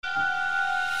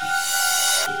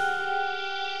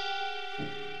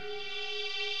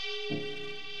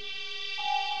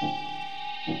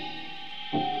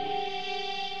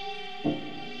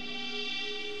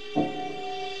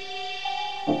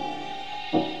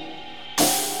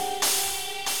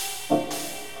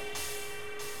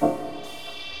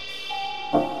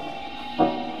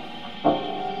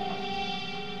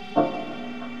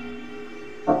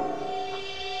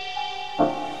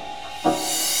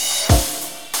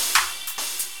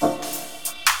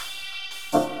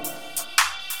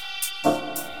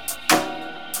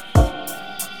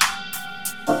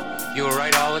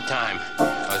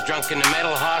drunk in the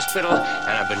mental hospital,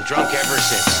 and I've been drunk ever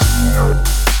since.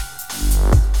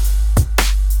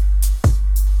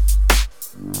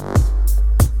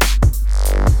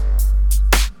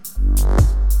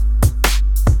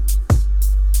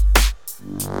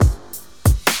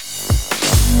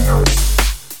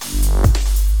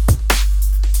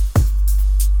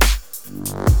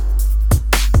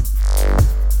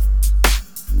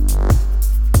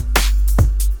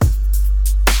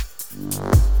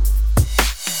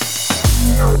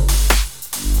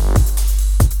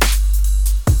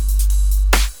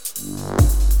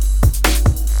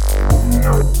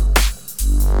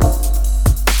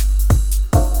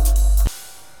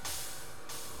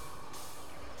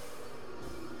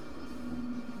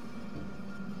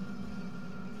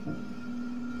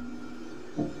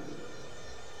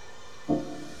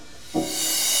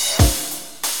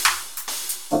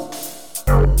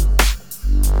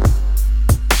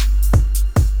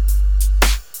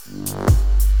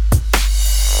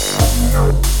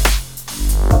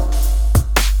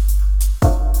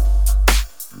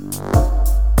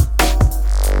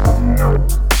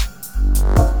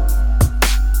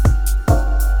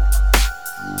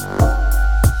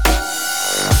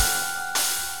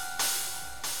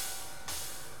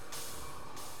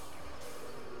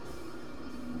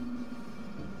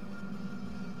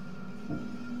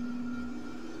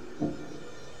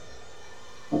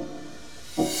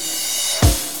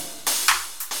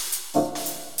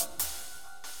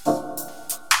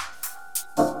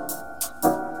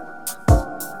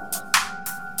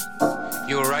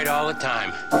 You were right all the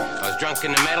time. I was drunk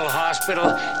in the mental hospital,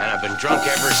 and I've been drunk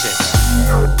ever since.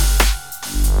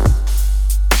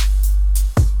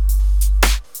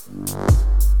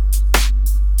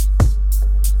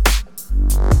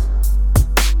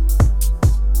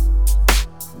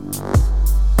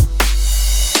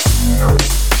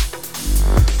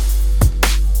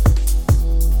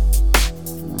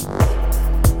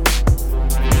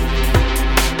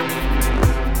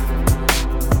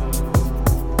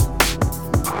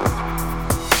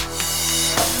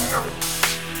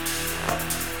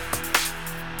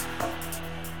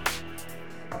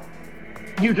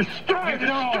 You destroyed it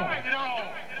all.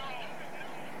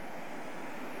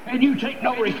 And you take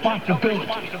no responsibility.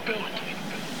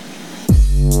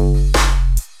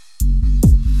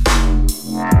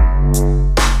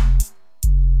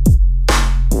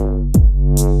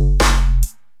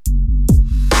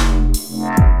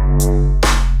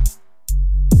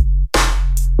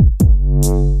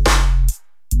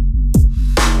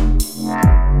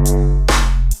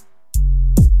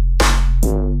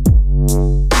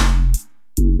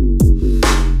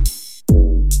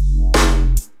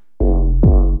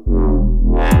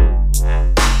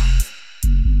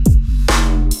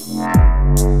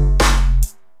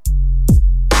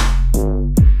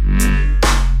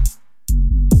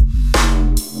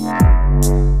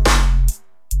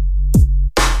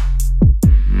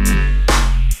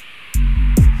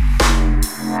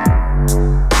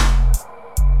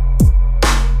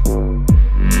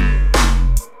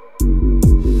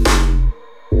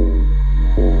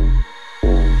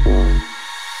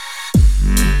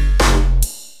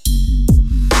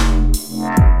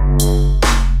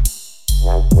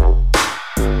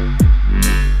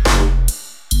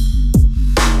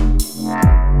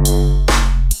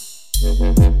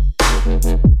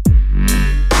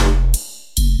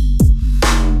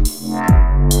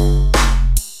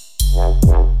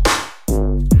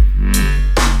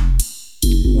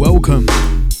 Welcome.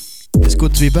 It's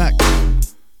good to be back.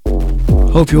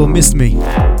 Hope you all missed me.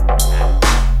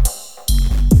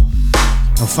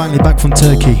 I'm finally back from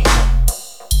Turkey.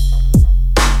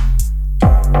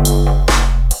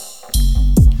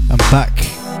 I'm back.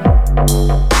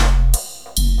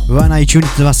 Right now you're tuned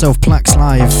into myself, Plax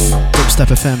Live, Dubstep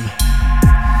FM.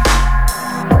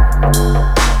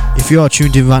 If you are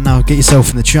tuned in right now, get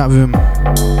yourself in the chat room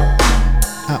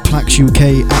at Plax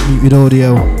UK, at Muted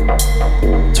Audio,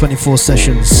 24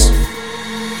 sessions.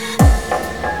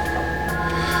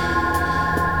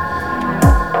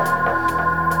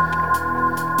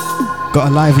 Got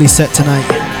a lively set tonight.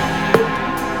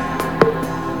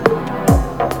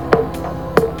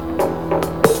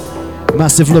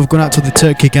 Massive love going out to the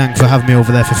Turkey gang for having me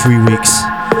over there for 3 weeks.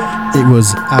 It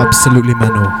was absolutely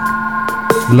mental.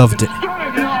 Loved it.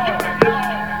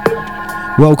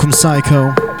 Welcome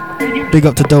Psycho. Big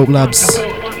up to Dope Labs.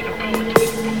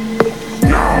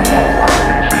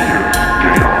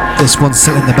 This one's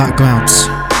set in the background.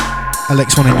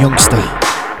 LX1 and Youngster.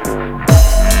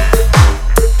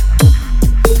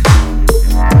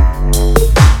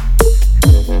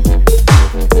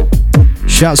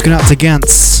 Shouts going out to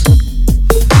Gantz.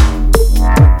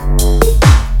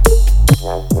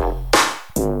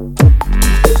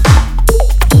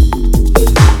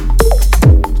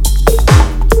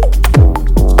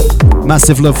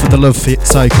 Massive love for the Love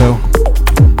Psycho.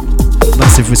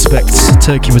 Massive respect.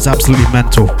 Turkey was absolutely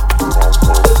mental.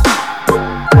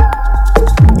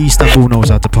 Istanbul knows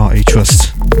how to party,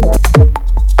 trust.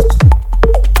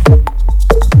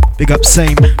 Big up,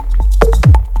 same.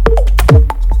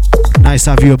 Nice to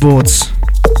have you aboard.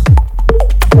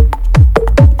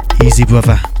 Easy,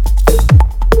 brother.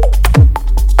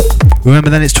 Remember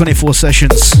then, it's 24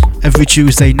 sessions every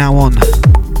Tuesday now on.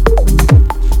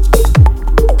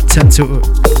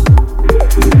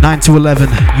 9 to 11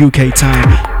 UK time.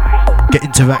 Get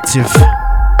interactive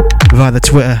via the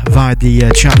Twitter, via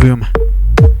the chat room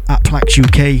at Plax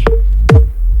UK,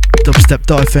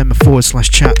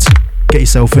 dubstep.fm/chat. Get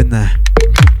yourself in there.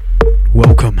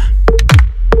 Welcome.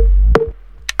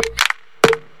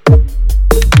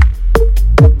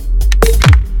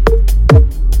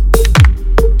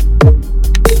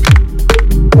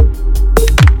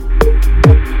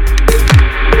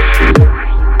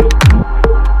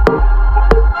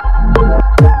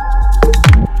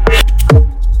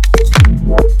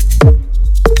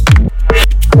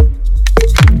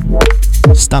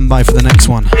 Stand by for the next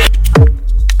one.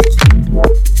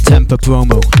 Temper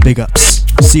promo, big ups.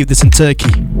 Receive this in Turkey.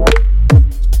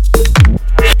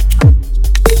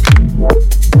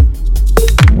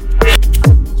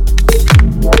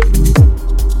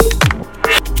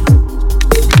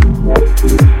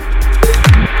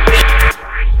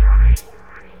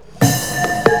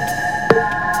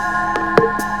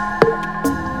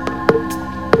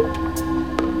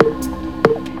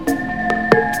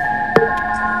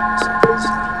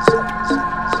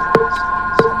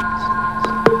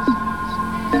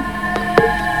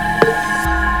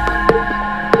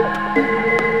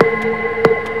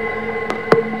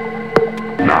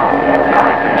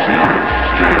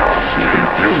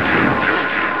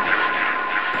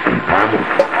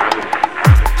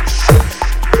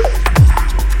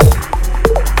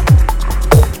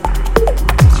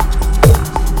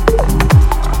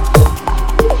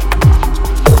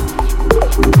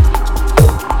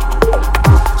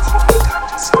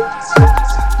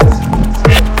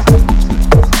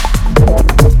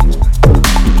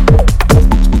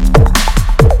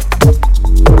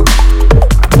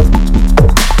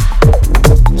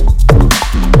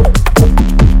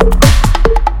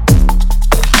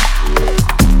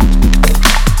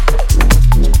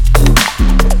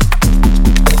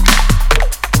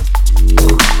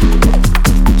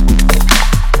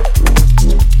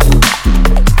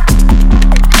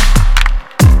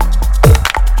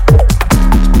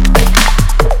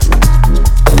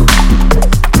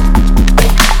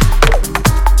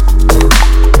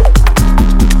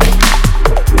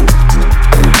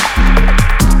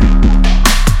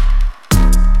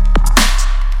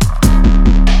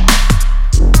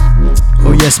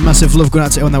 Massive love going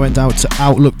out to everyone that went out to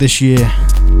Outlook this year.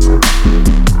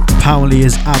 Apparently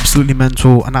is absolutely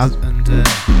mental, and I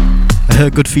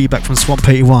heard good feedback from Swamp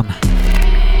 81.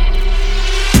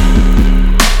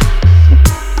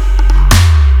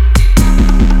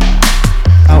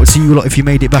 Out to you lot if you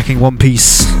made it back in one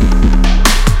piece.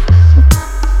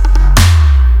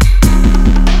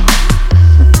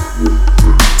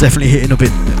 Definitely hitting up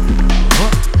it.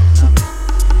 What?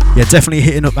 Yeah, definitely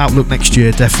hitting up Outlook next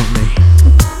year, definitely.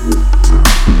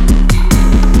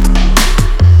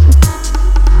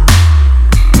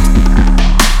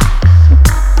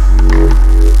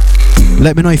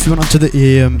 Let me know if you went onto the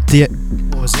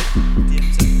what was it?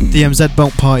 DMZ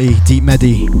Belt Party, Deep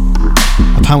Medi.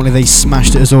 Apparently they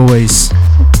smashed it as always.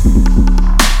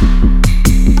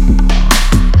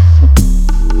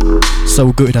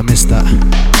 So good I missed that.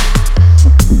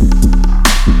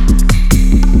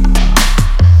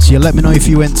 So yeah, let me know if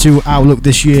you went to Outlook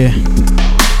this year.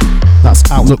 That's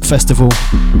Outlook Festival,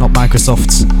 not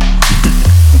Microsoft's.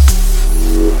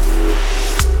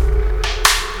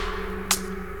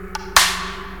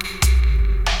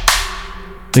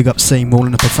 Big up Same,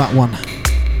 rolling up a fat one.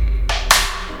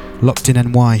 Locked in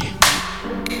NY.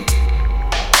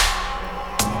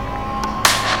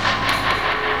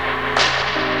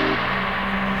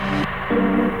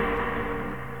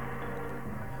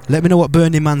 Let me know what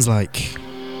Burning Man's like.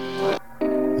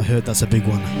 I heard that's a big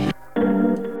one.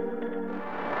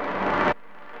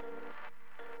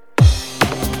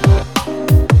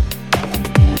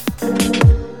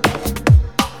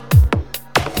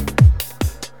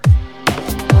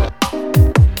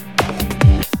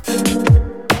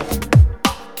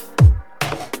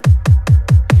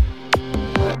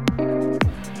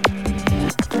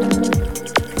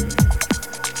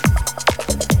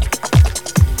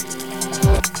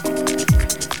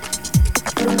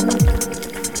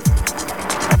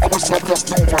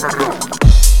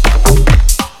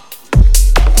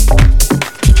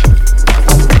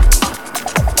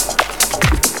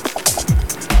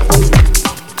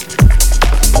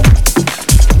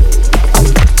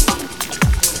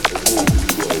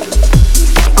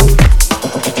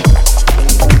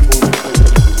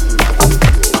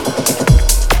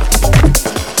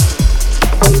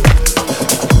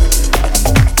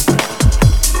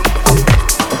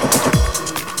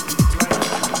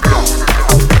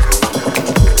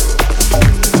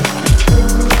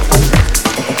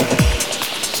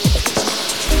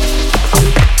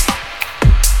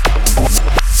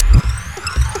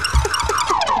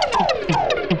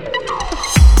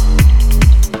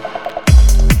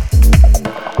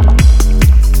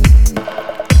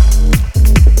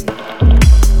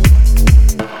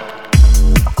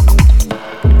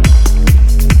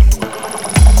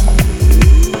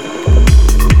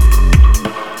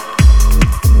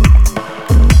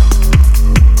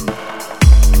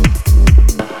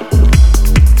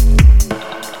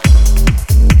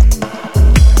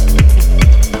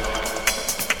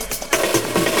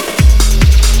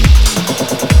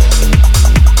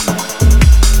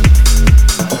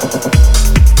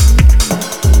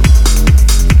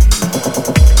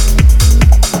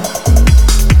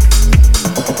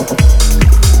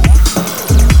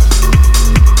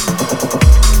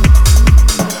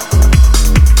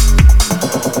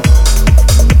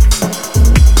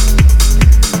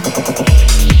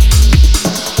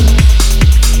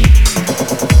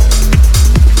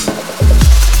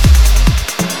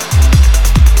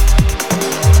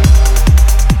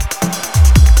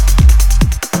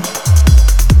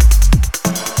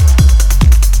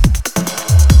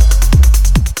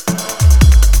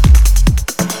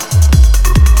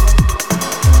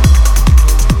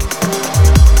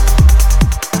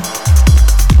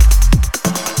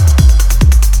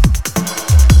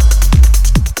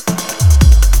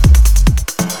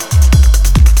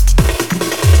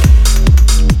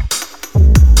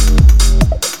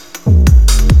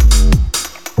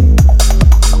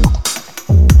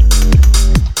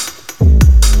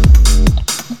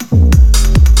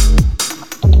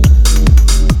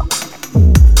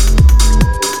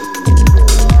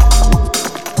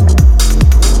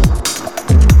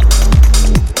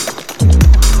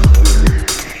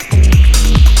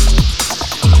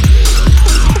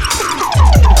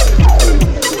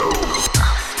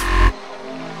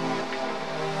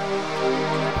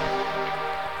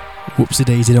 Whoopsie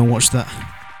daisy, don't watch that.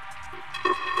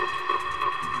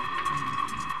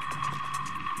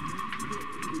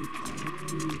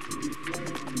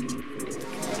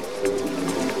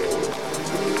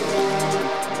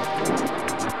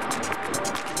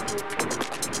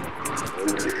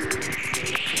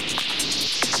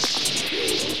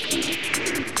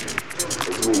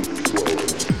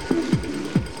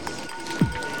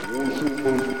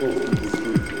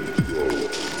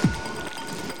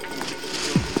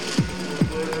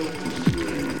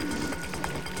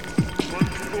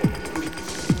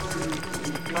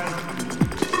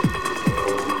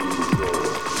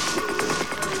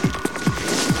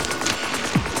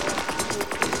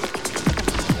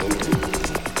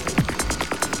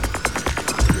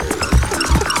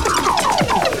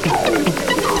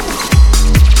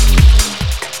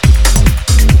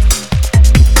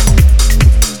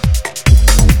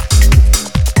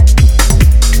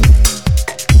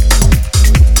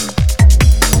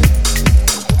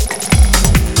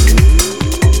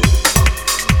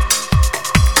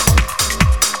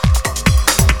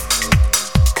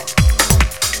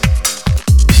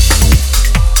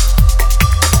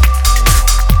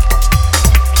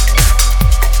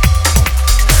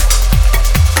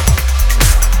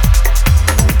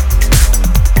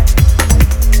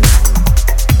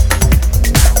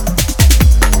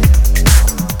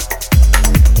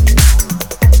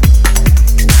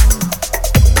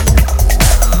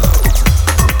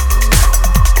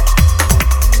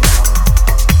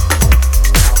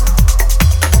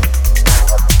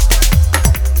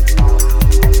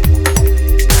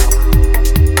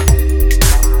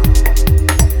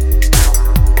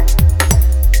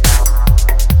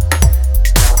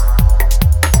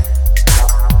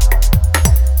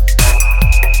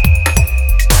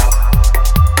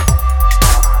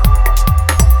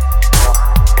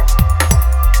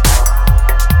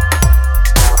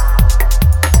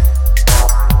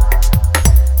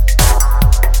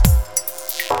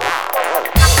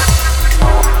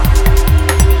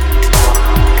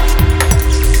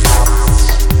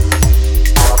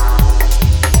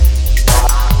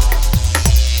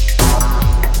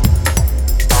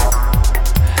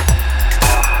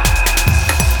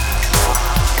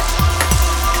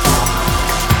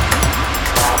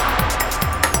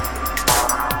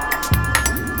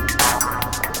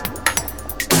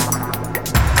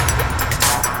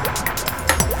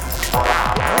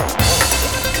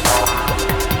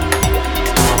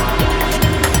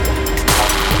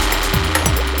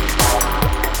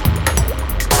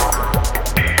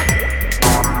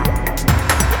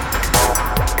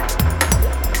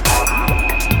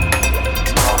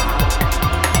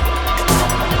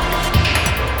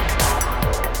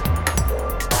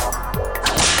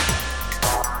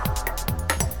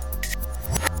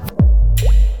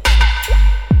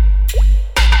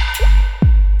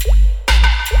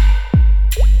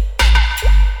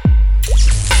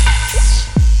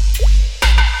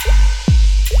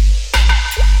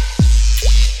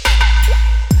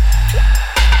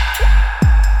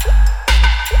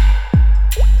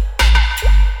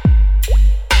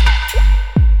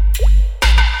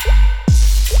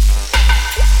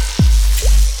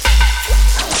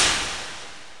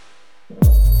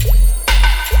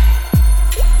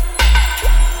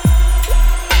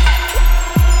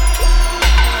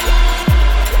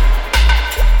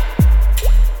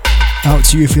 Out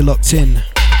to you if you're locked in.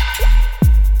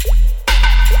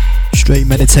 Straight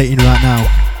meditating right now.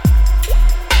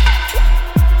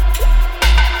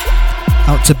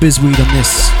 Out to Bizweed on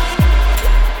this.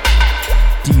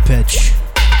 Deep edge.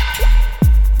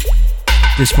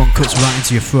 This one cuts right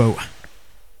into your throat.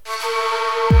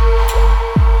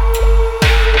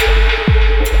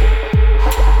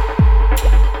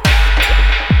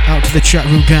 Out to the chat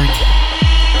room gang.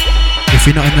 If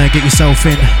you're not in there, get yourself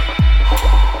in.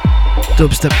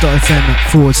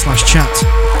 Dubstep.fm/chat.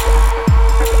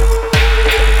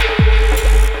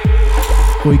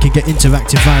 Or you can get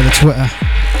interactive via the Twitter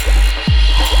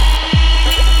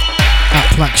at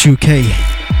Plax UK.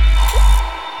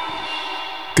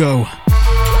 Go.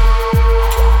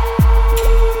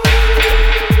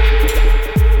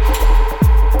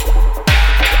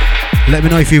 Let me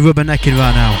know if you're rubbernecking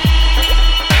right now.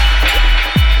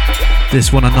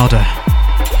 This one a nodder.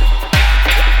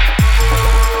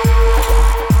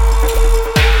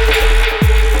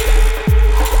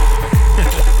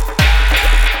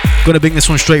 Gonna bring this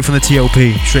one straight from the TOP,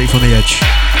 straight from the edge.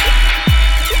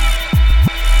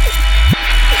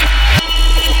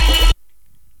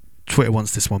 Twitter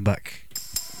wants this one back.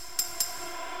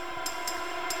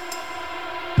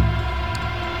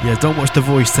 Yeah, don't watch The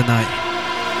Voice tonight.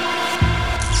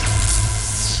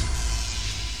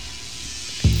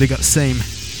 Big up same.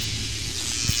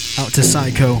 Out to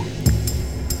Psycho.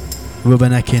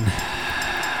 Rubbernecking.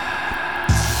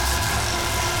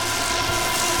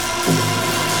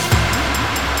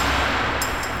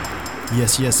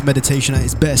 Yes, yes, meditation at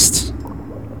its best.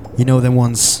 You know them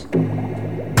ones.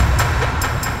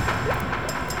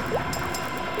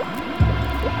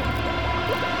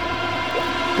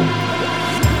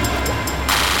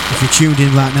 If you're tuned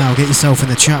in right now, get yourself in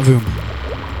the chat room.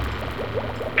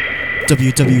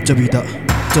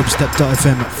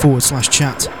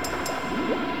 www.dubstep.fm/chat.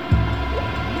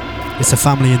 It's a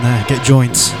family in there, get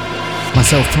joined.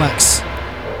 Myself, Plax.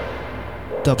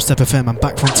 Dubstep FM, I'm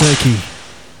back from Turkey.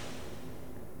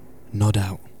 No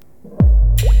doubt.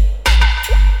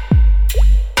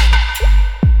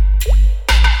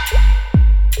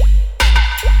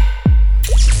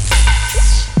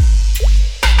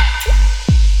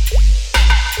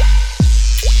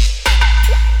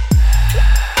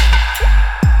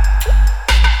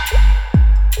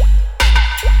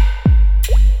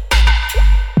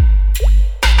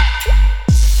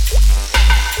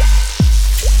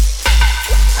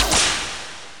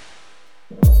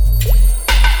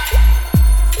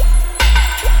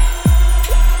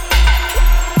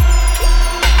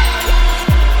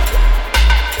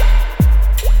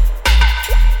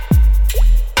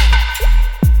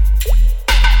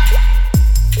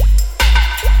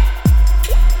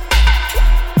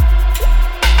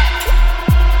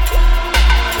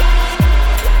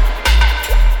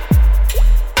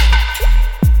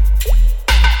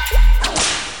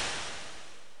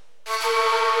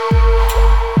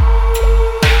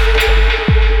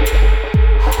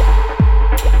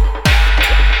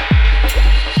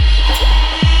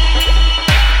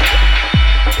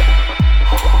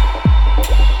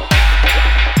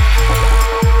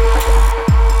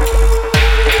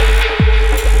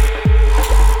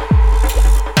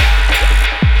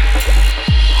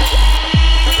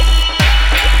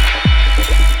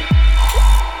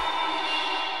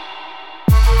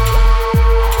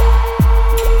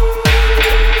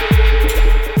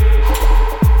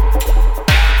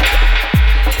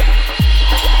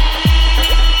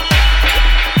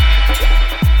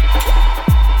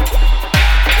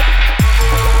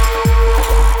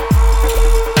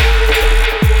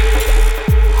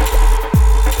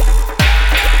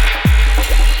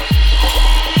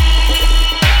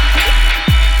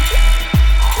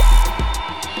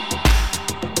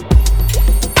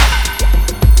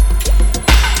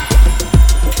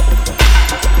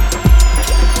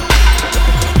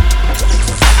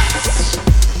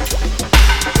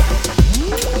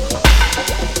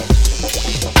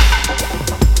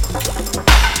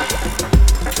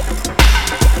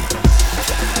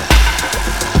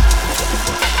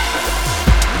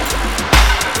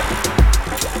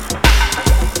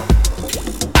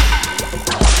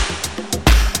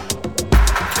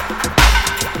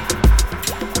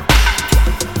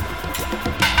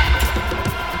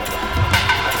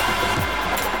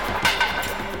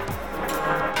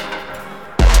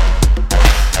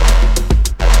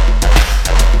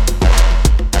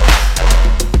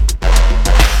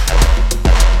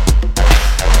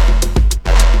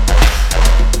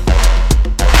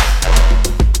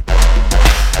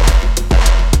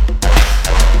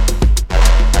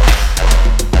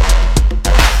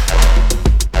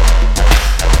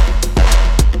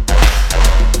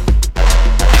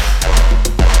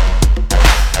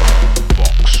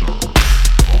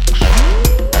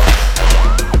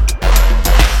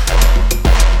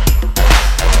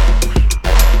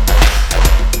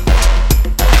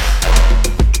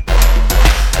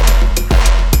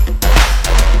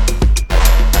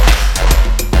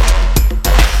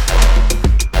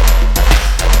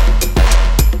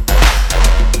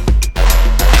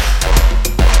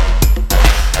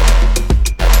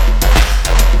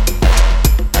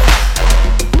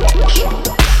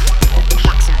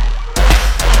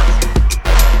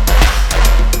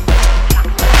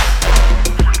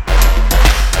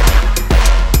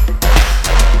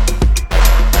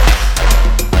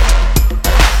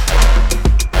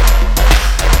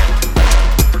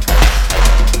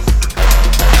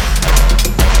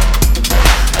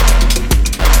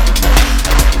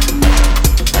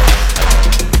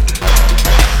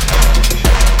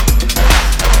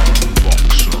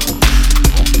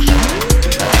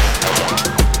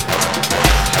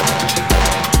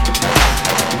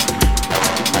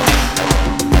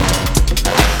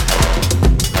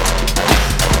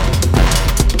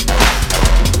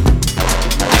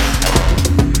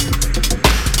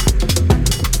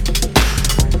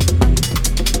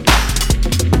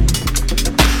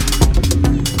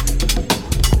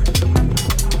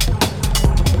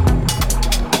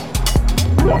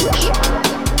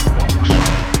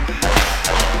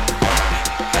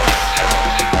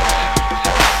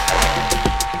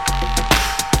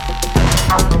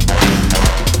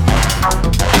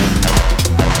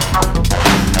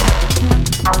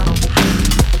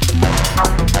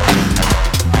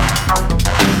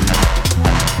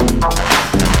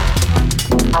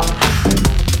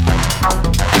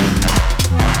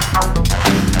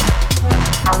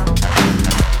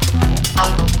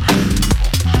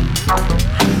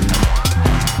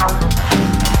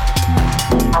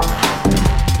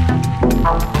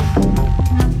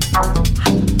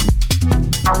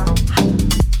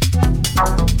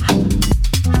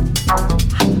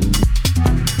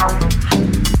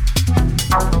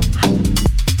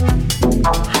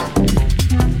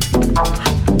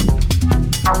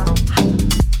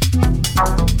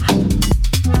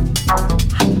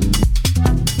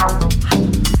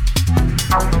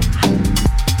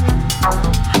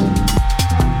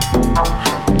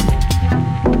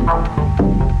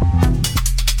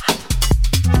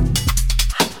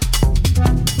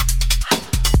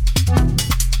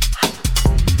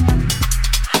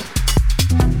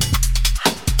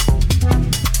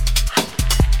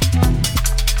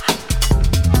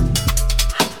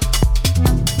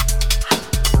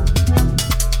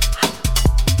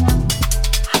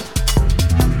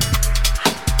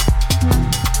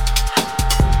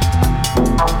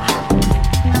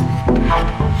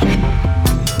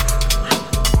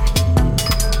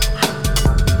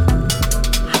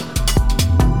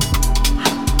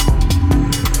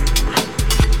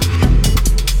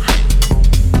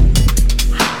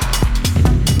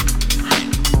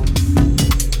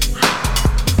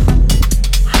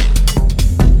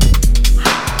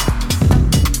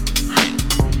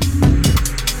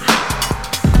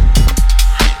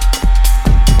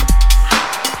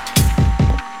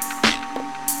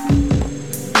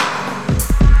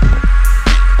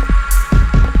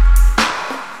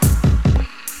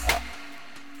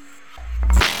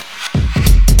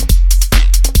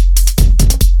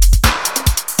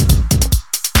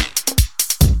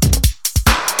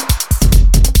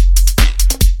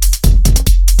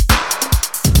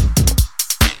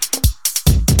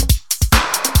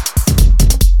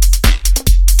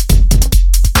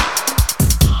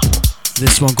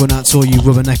 This one going out to all you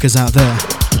rubberneckers out there.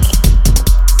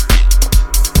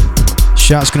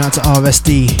 Shouts going out to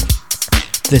RSD.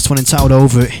 This one entitled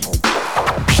Over It.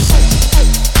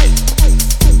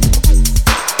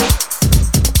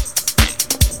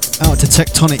 Out to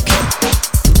Tectonic.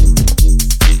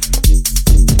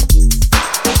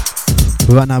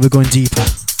 Right now we're going deeper.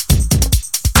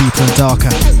 Deeper and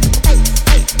darker.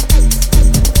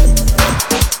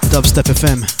 Dubstep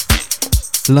FM.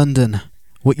 London.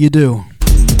 What you do?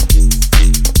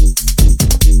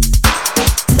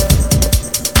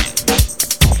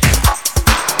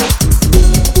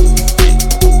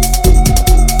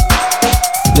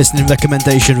 Listening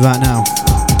recommendation right now.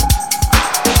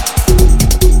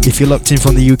 If you're locked in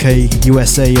from the UK,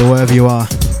 USA or wherever you are,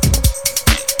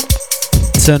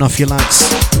 turn off your lights.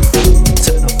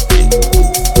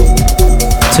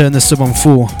 Turn the sub on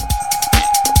full.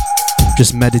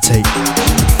 Just meditate.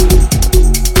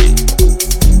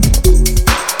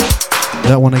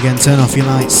 That one again, turn off your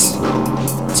lights.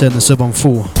 Turn the sub on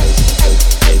full.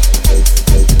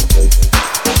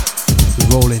 We're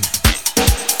rolling.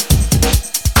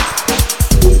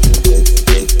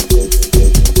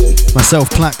 Myself,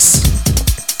 Plax.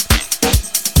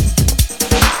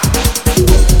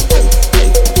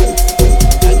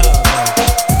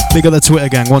 Big up the Twitter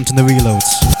gang, wanting the reloads.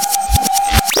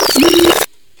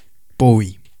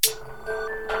 Bowie.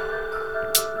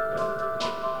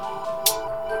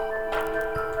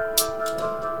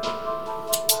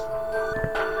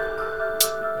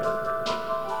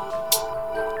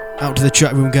 Out to the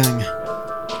chat room gang.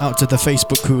 Out to the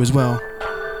Facebook crew as well.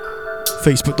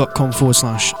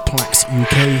 Facebook.com/Plax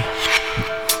UK.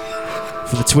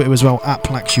 For the Twitter as well,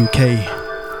 @Plax UK.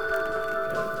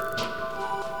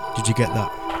 Did you get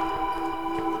that?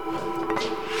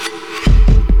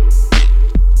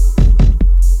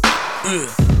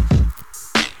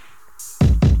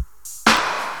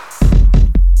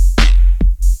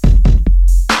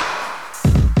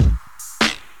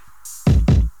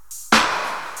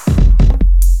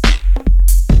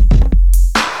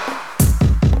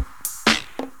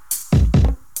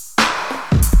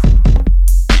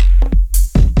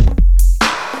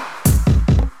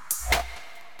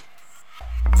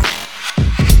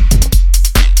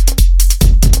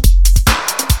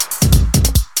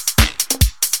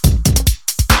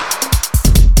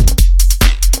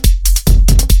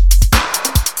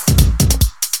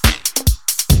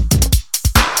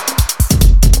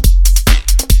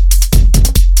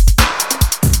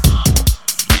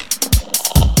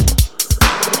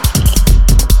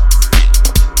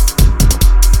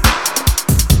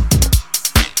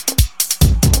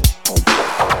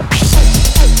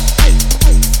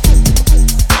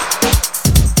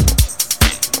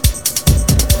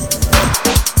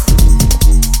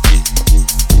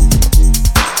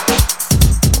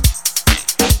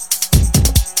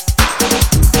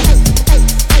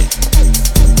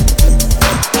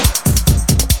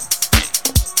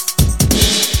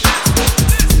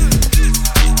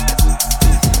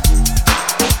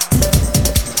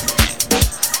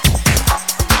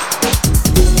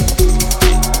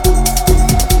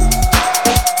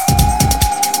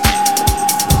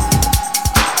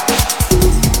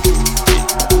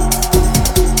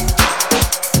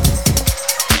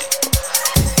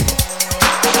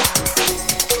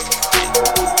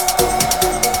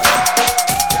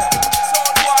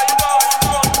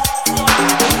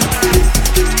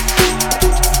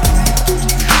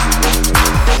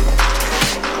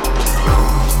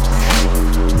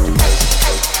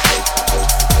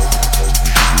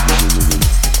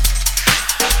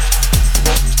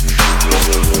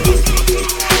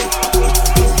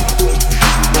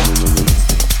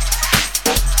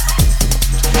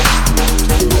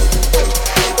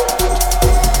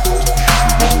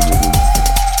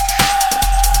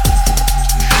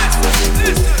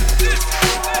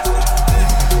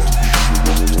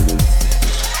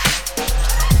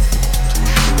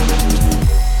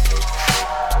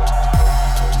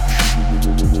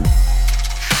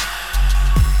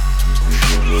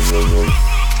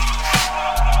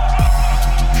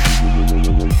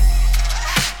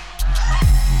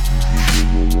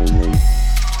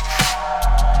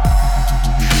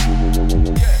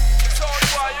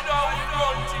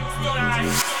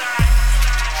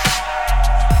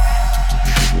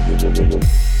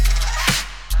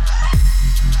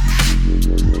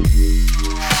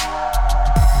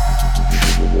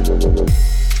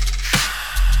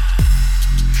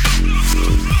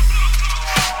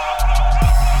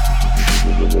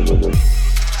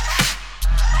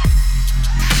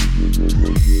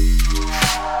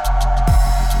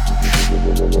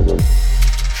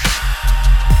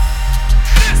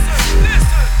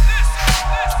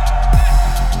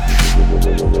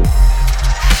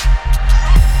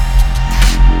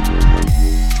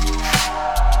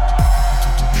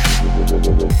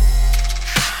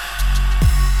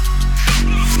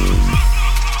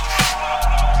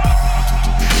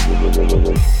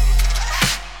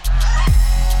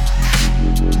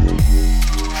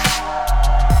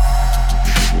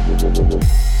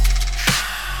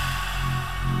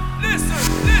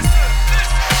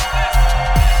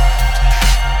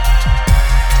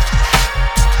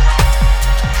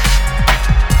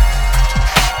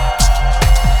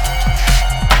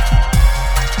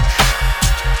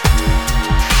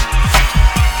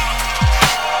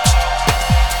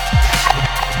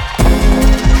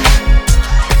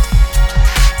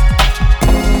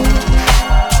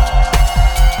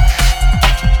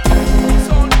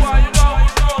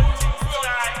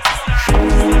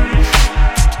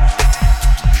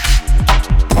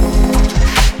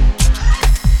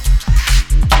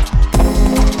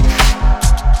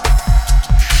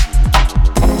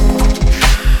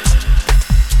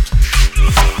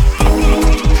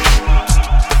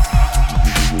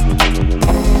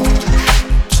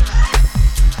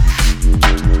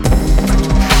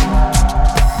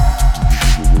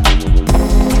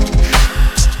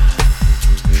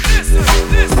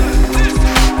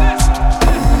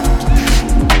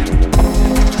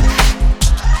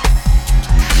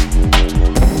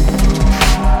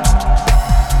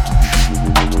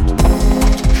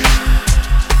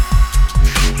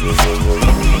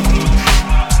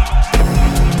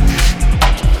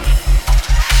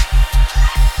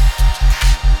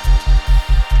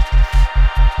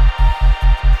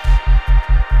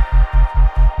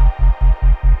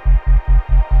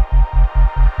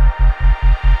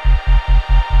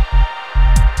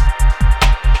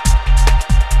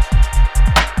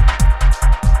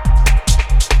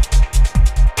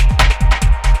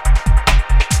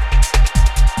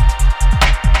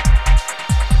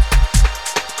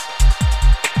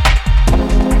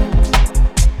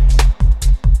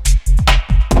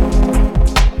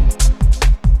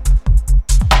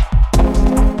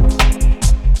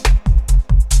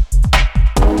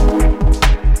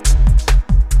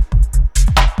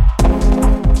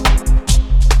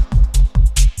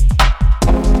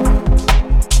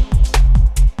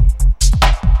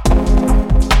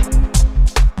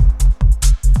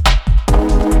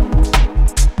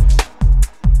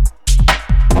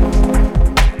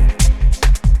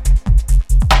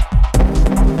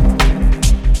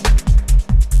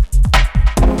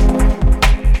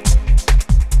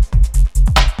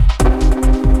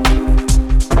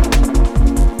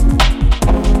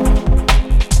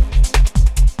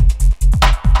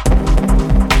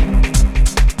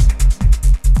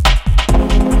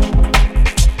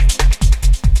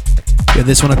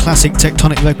 This one, a classic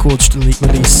Tectonic Records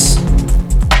release.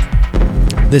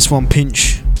 This one,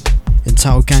 Pinch,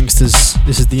 entitled Gangsters.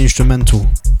 This is the instrumental.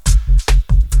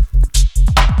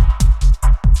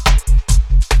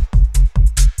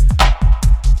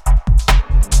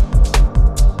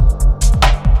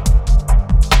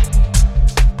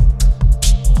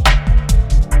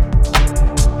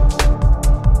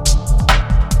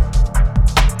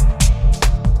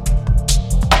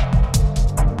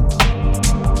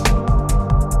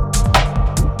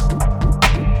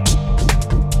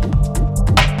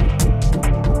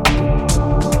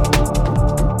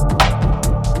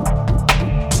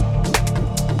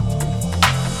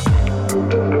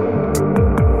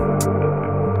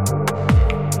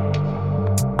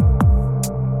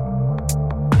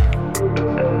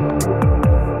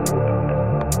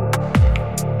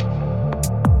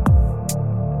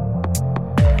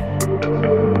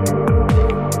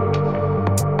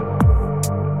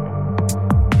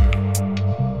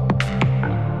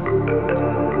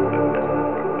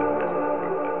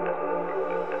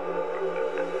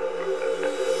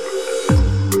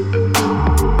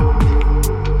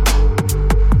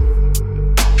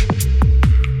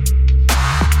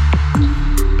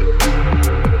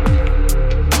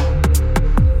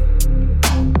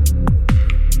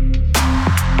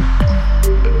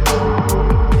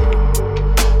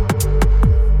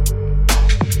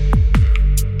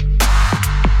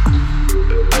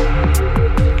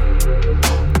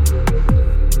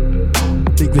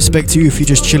 Respect to you if you're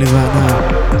just chilling right now.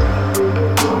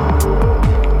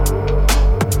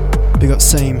 Big up,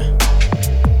 same.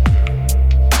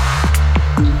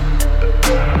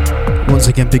 Once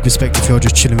again, big respect if you're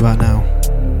just chilling right now,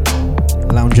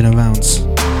 lounging around.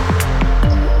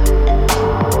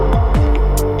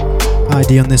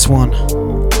 ID on this one,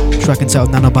 track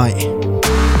entitled Nanobite,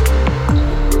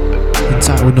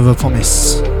 entitled Another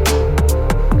Promise.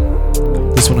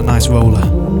 This one a nice roller.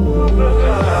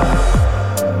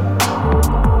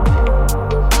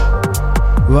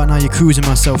 Right now you're cruising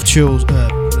myself Plax.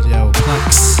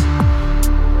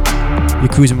 You're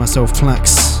cruising myself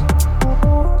Plax.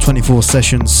 24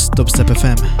 sessions, Dubstep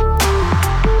FM.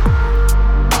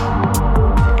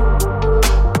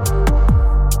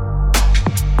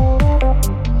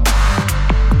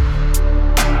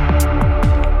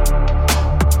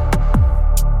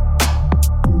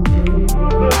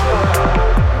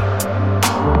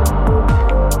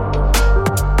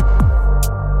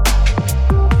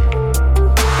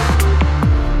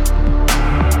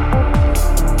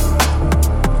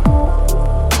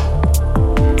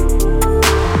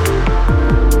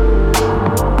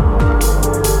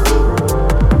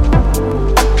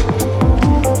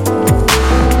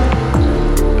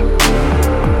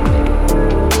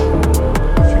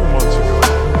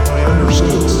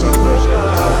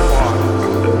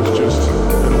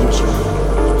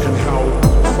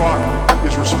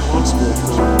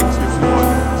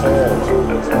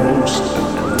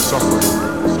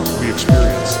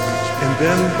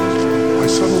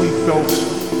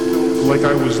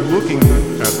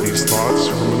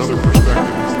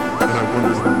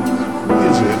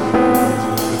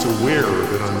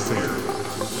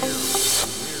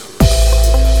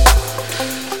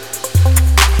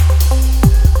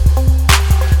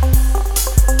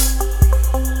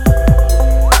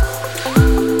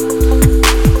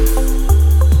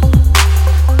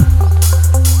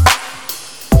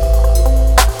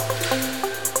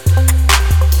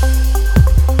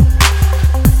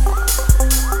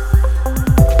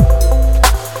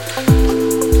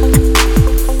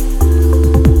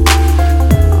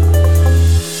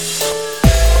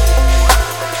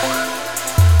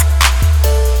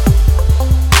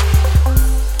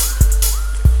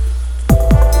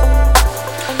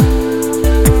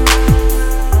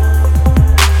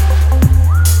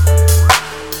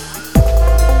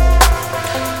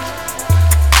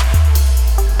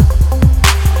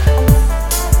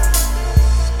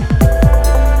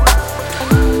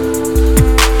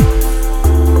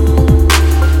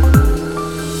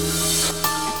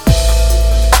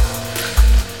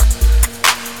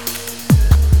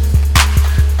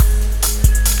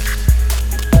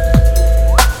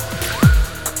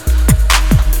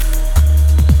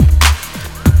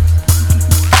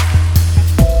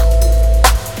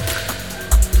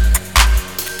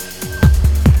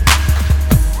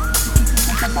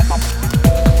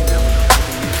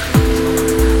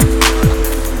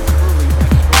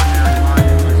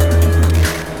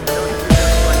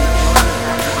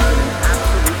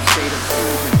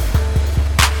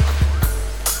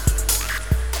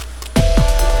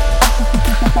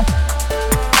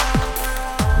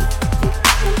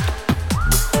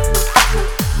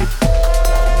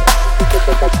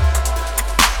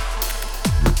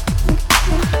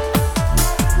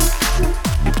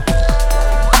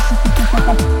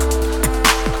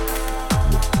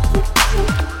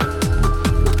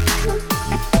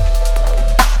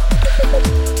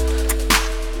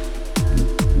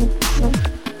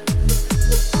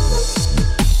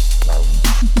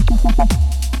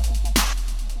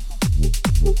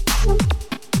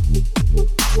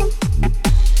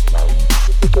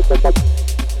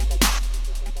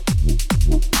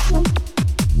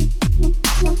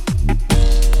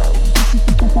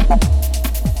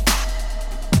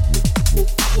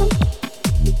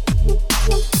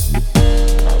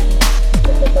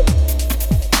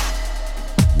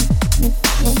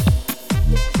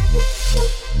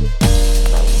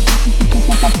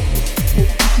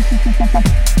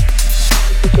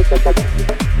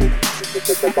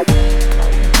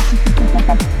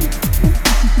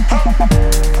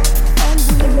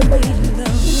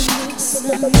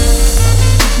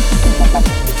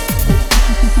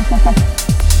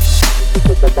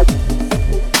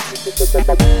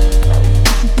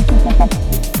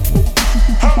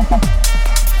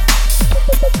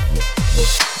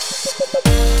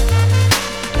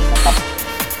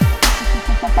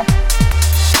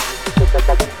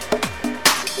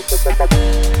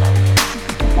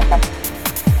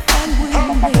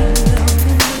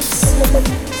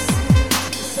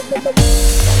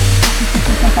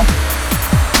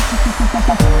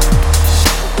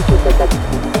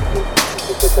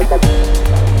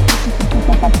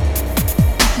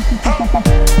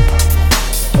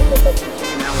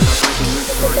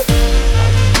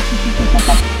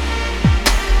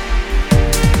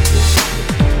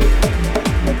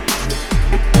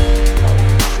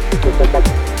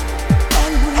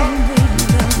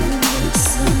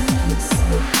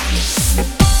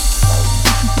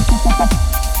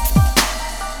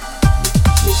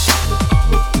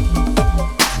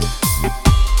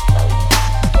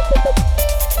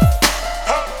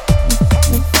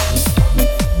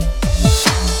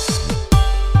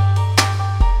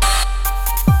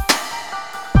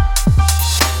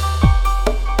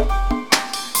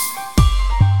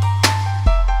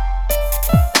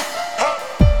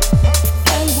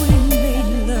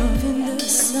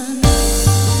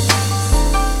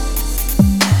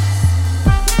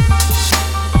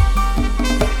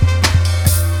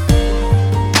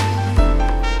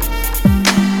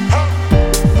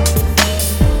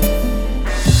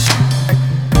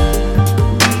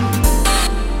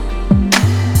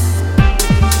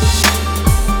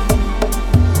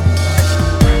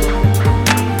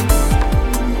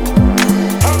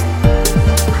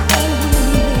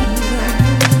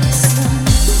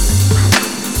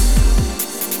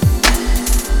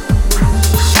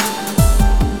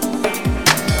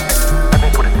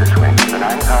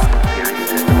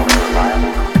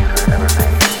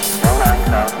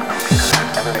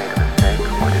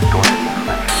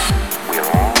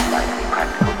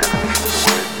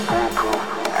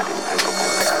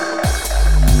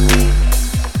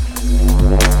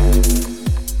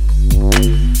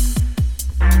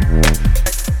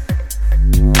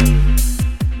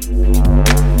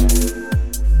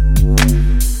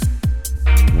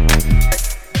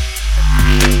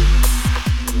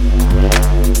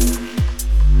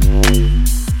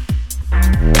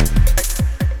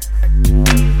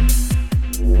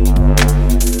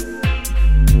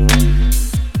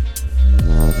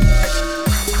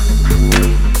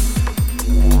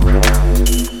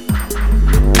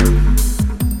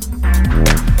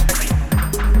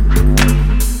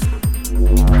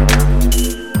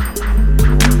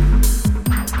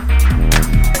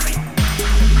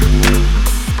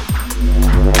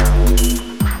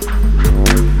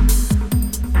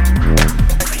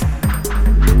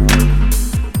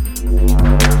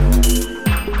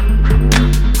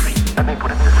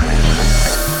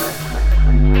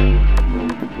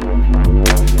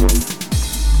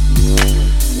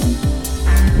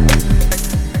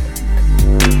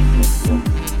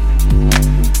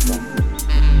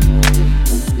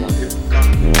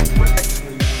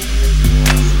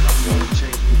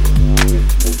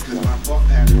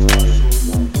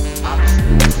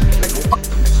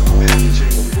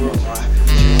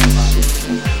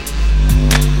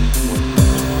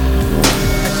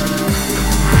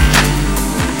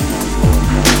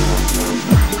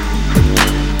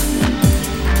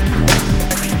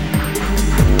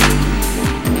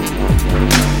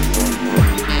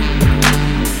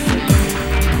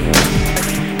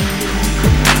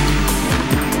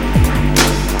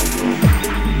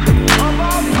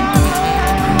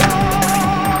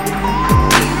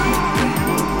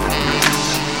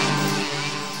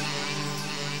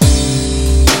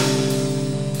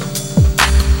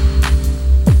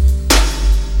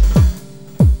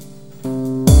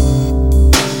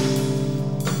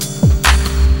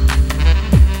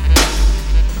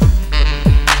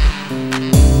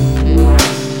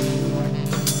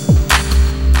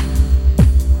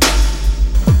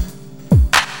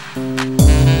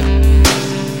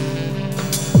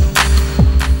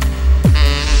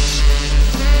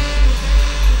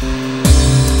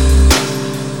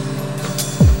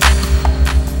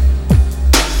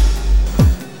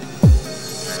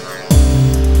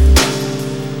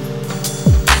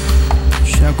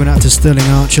 Sterling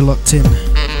Archer locked in.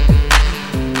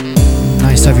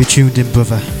 Nice to have you tuned in,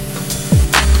 brother.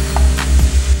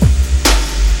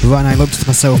 Right now, I looked to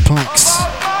myself, Plax.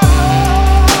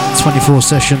 24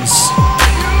 sessions.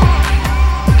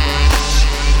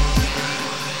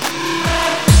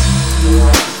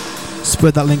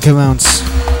 Spread that link around.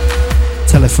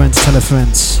 Tell a friend, tell a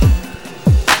friend.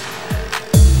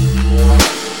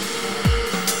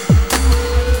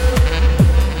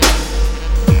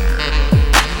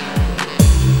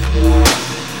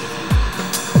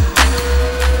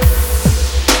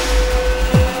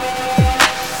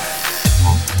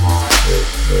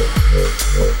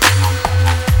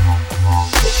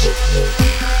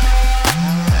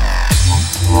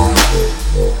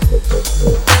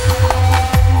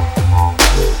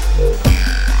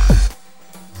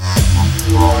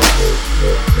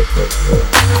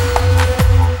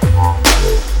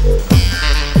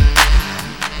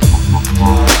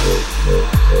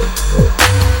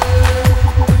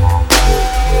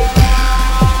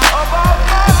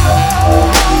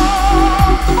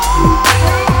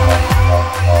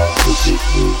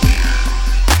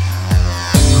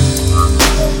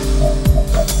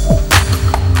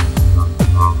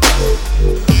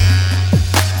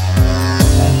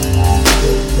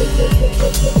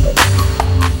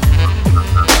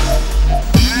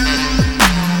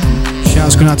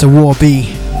 Going out to War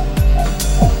B.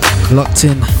 Locked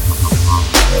in.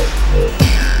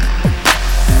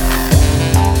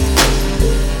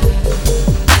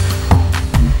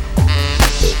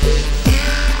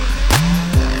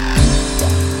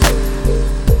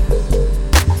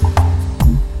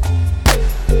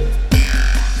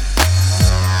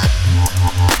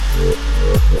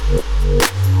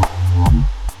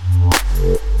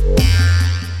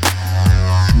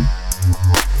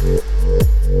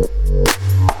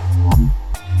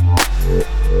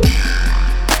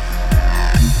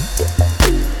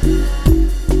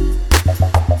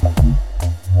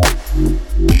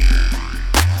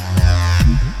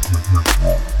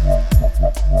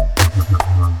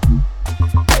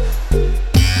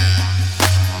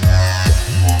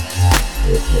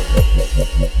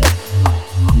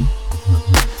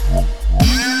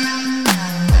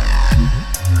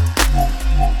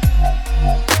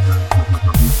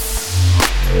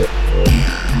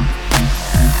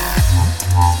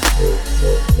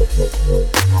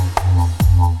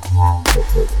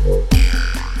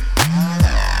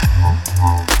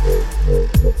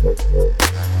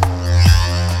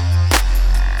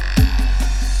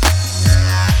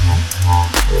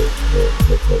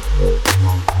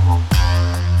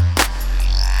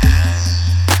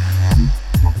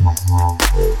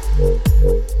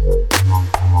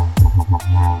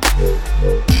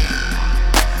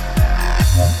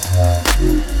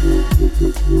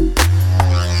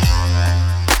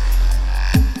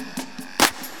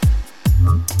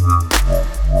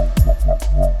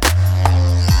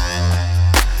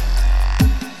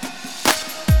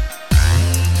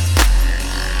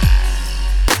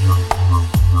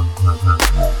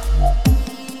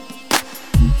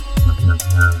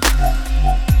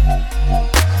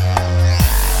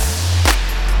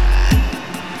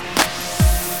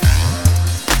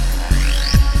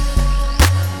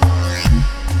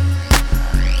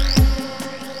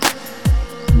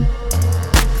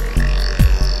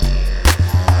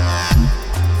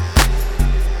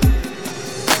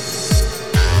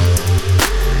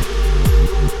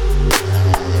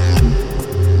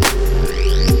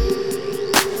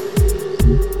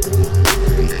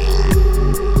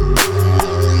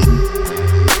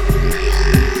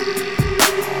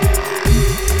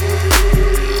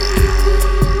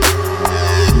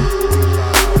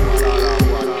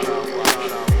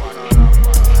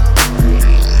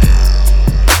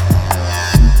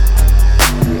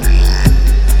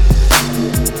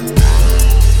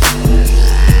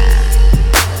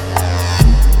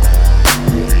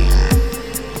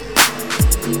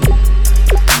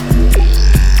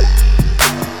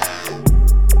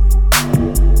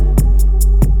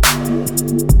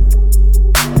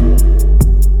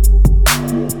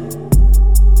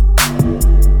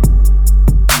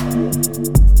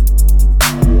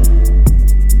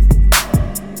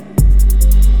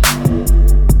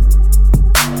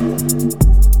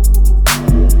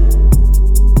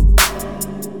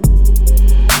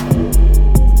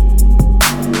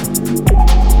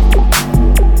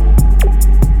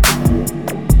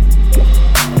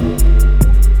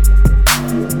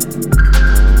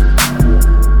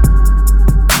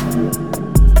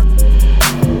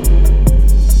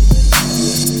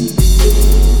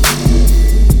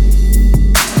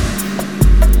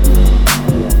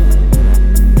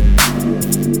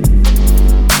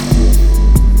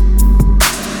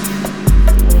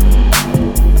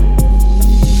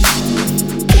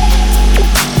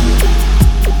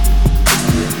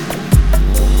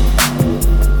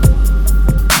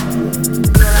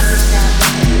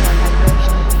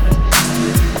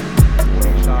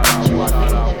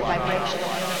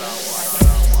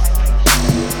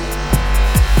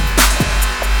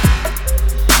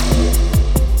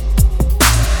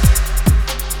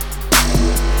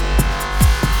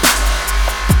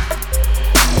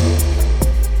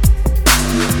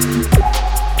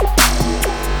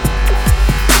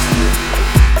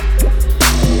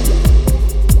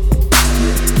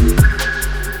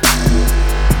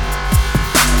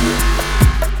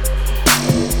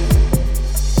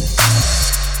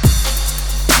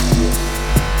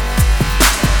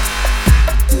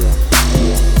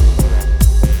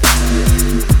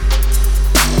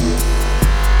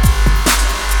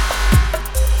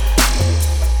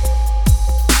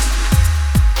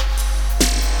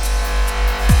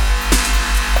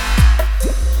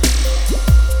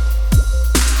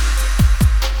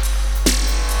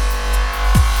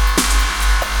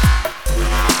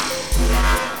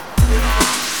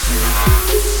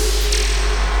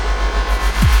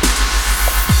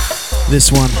 This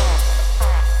one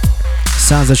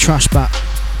sounds a trash bat.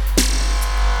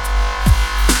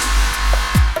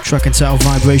 Track entitled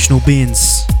Vibrational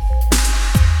Beings.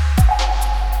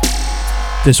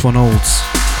 This one holds.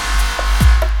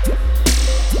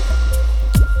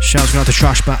 Shouts going out to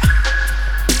Trashbat,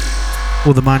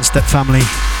 all the Mindstep family.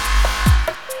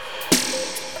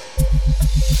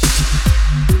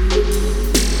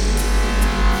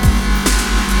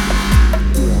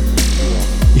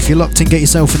 If you're locked in, get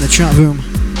yourself in the chat room.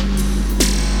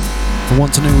 I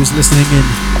want to know who's listening in.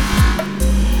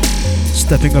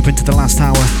 Stepping up into the last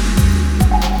hour.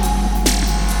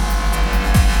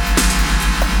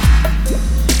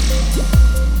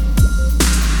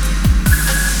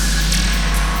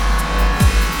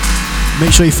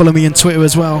 Make sure you follow me on Twitter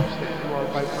as well,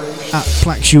 at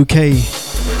Plax UK.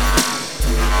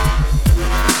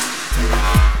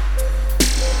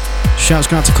 Shouts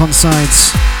going out to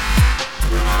Consides,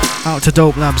 out to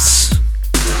Dope Labs,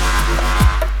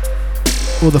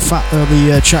 all the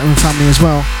chat room family as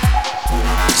well.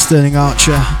 Sterling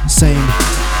Archer, same.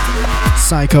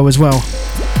 Psycho as well.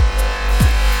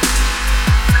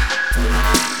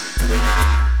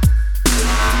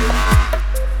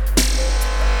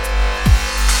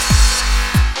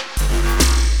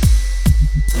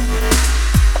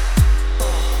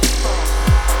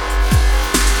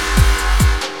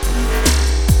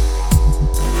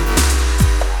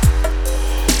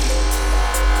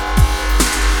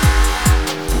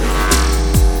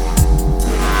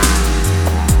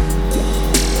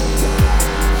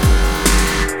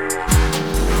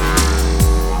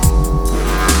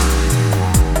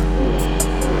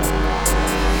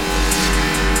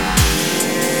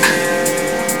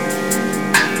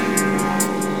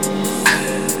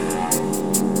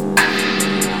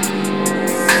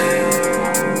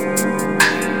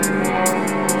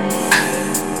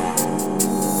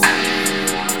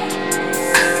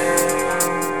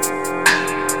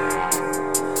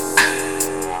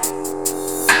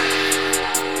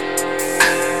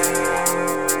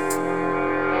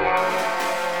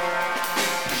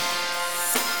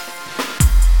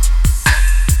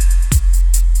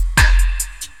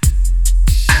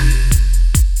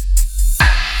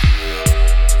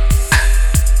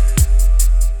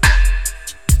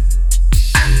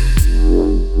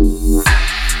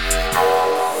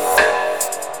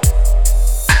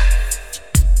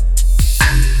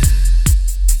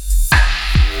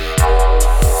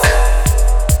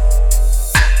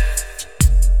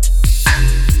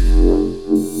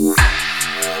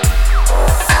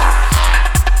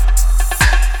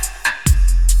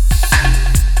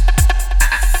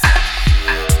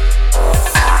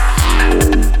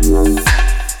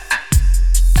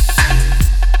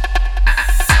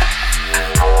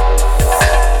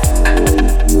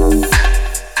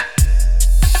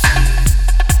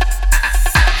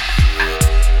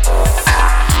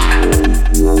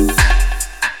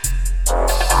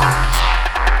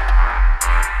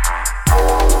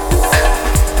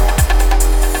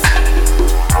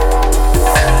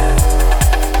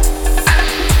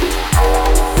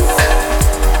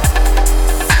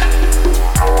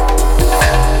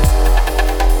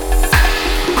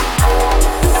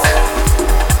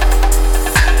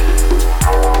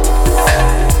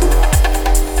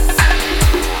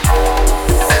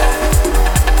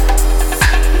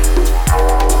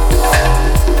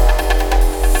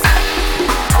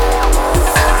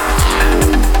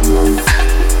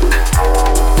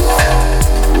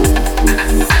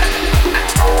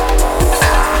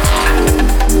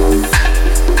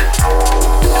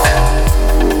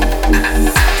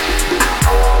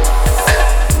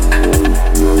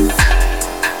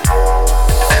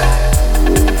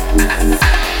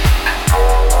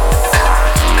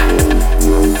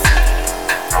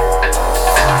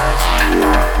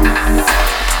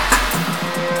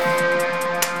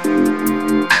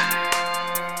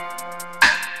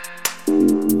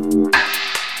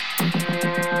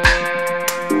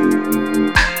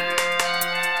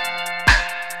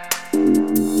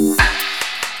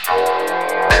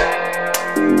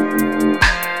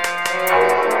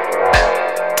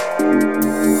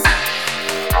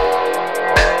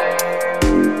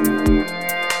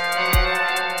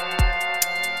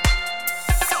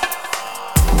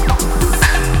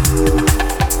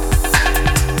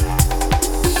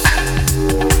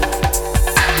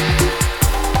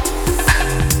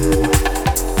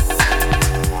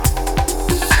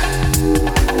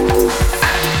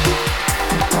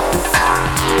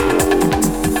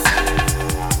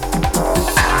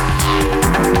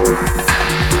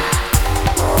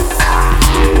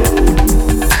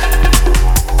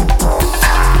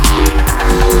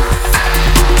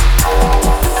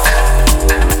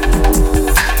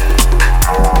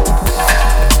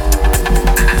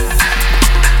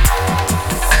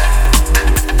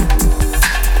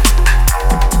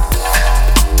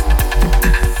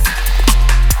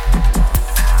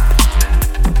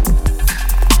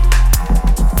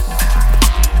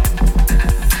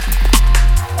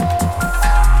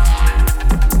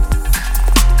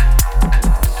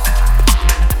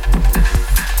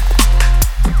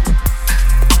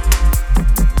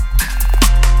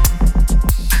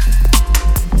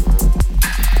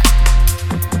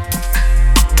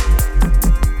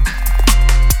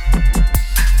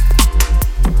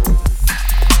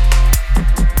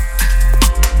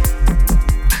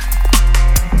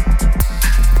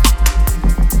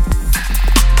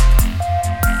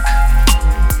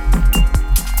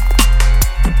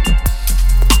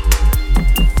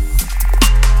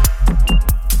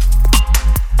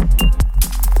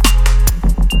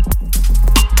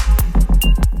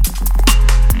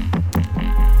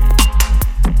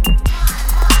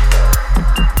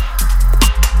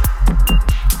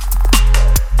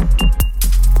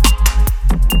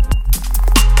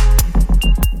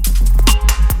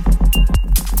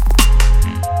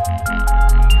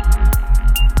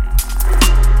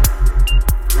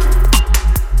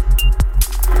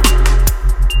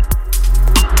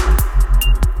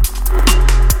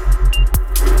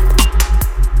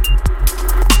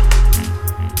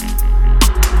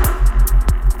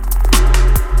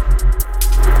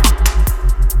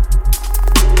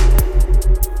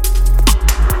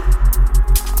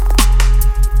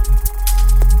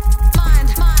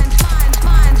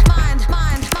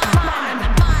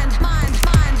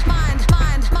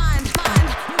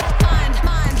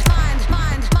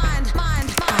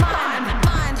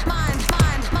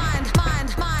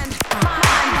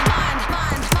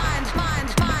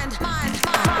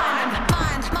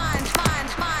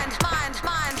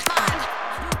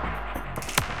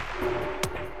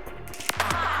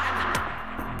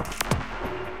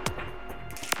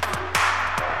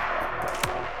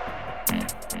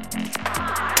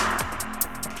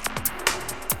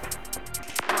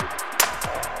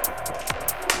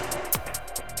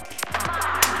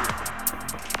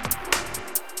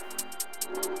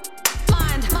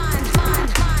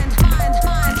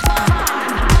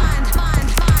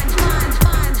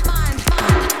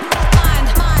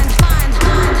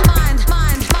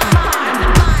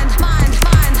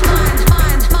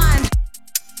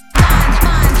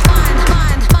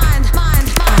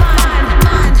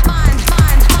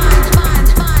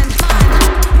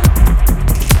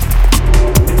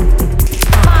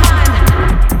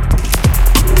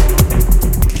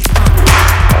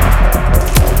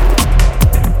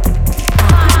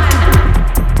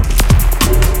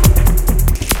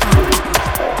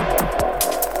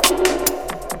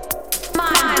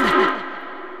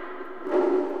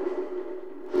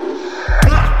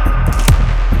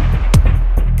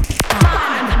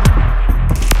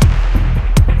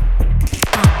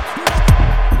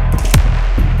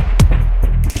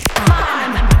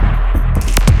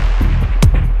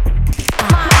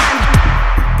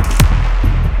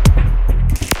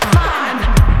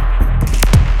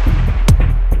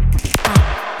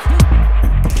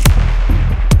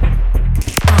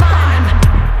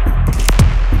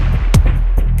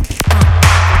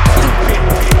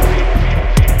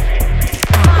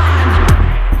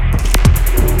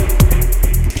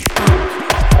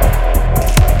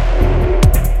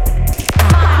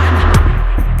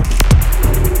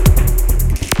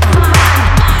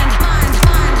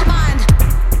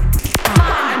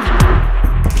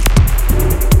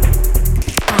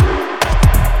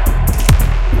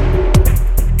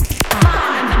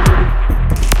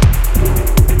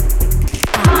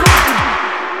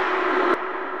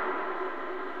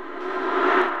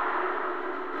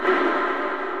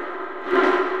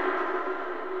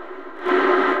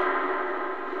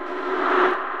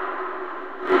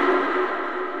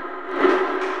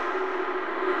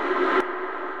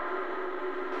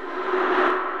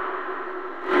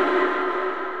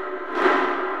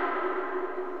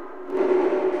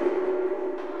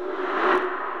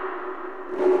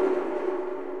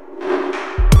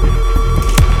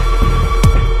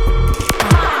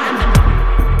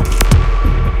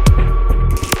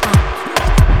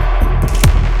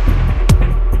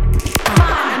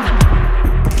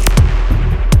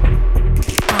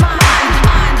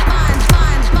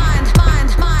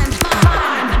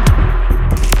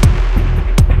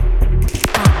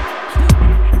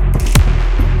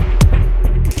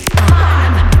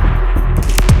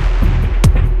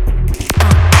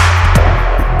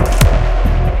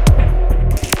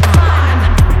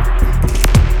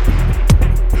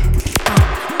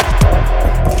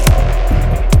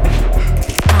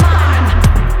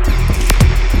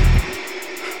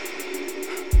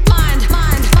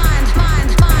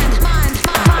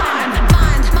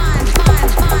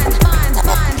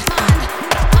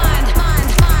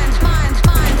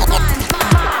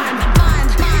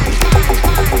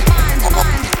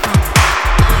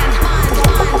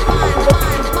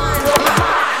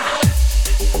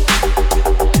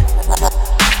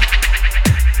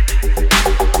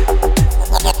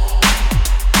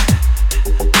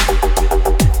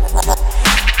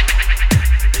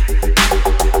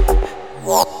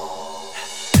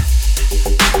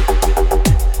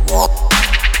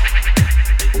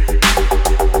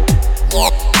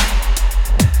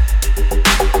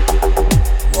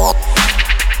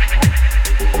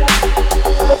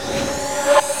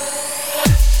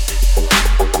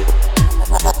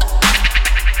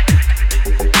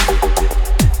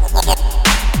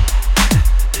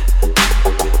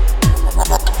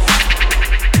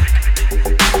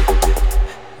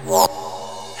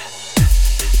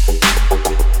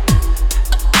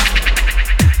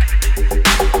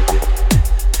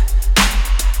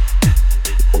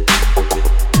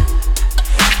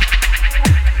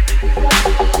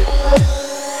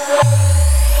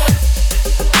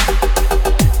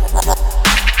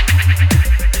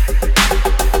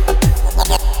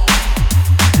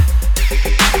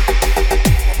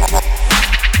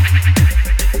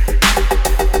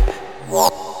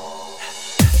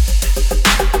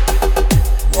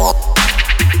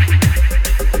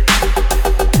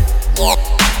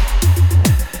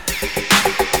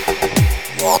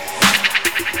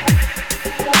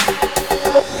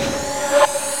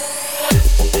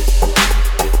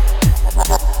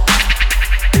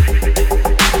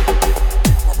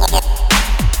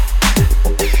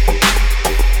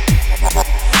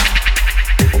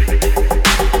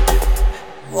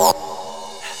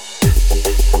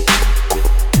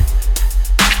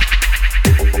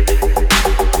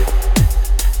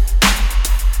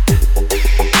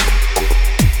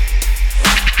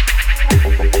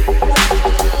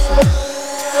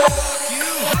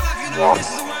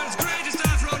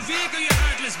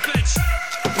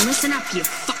 Listen up, you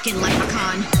fucking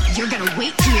leprechaun. You're gonna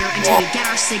wait here until you get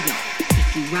our signal.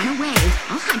 If you run away,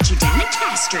 I'll hunt you down and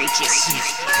castrate you.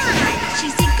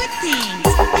 She said good things.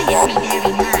 I agree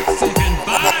very much. Fucking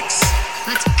bollocks!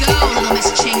 Let's go, little Miss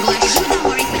Chinglish. You don't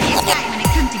worry for this guy when it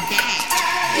comes to that.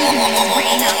 Even when he's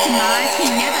brain up to Mars, he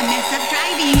never mess up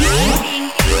driving.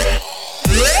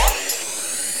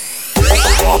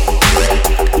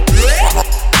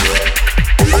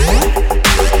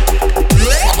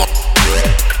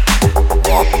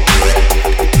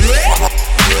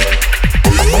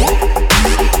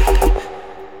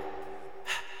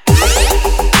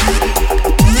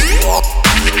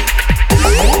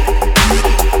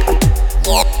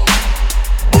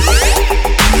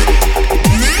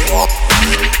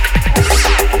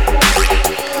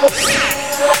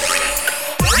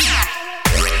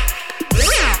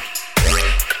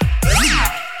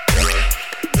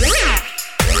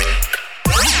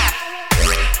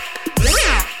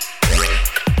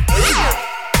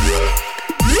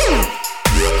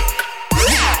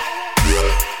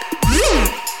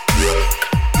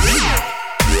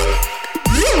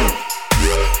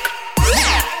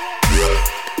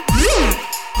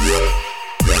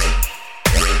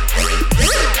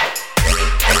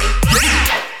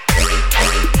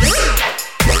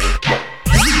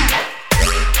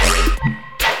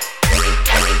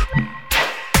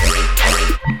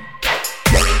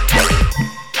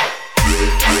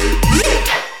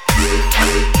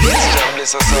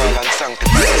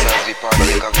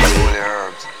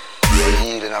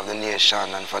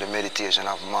 And for the meditation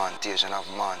of man, meditation of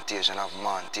man, meditation of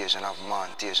man, meditation of man,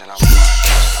 meditation of man.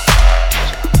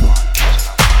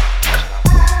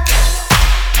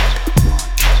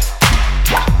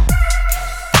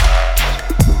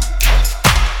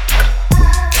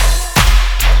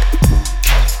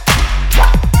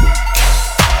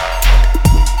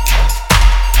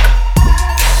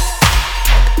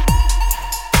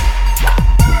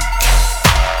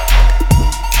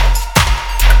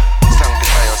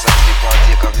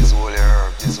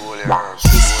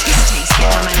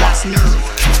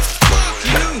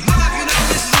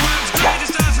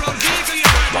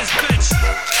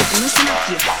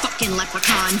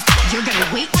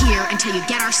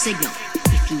 Signal.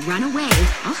 If you run away,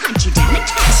 I'll hunt you down and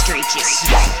castrate you.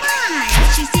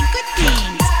 She said good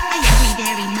things. I agree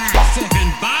very much. Fucking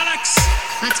bollocks!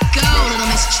 Let's go, little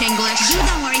Miss Chinglish. You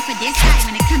don't worry for this guy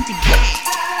when it comes to gas.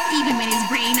 Even when his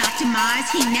brain up to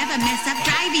Mars, he never mess up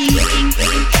driving.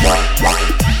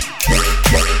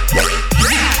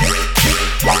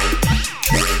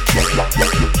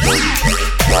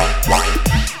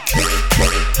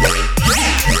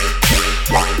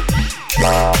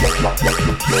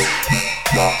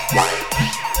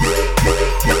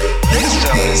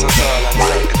 Establish us all and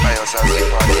sanctify us as we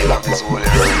partake of His holy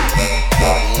earth.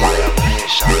 Ye of the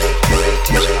nation, for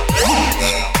meditation of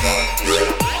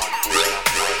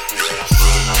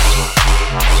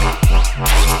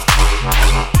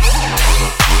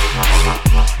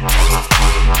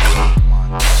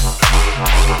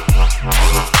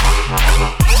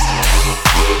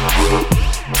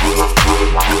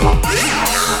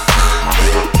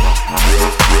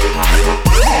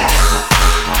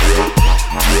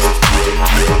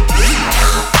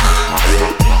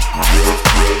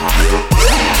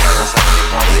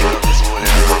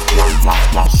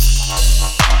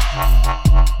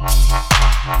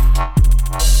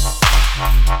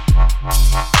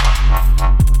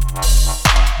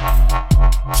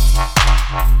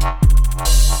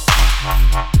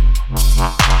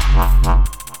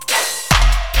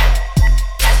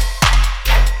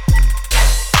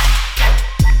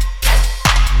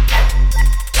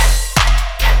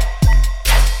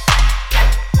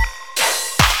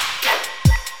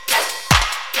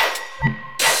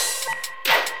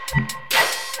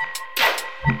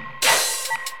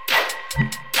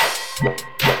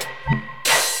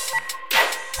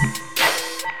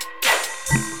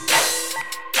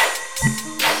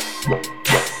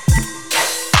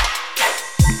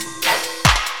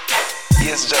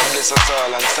Yes, Jah bless us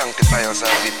all and sanctify us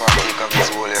as we partake of His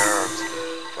holy herbs,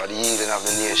 for the healing of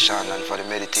the nation and for the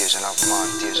meditation of man,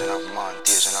 meditation of man,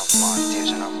 meditation of man,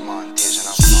 meditation of man, meditation of man, meditation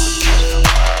of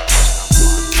man.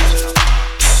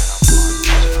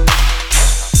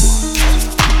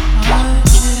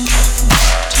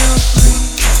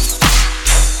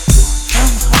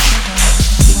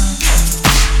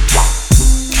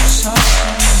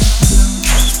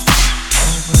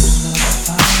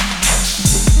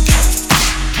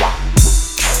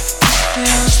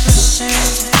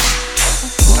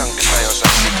 Sanctify us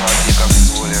as we partake of His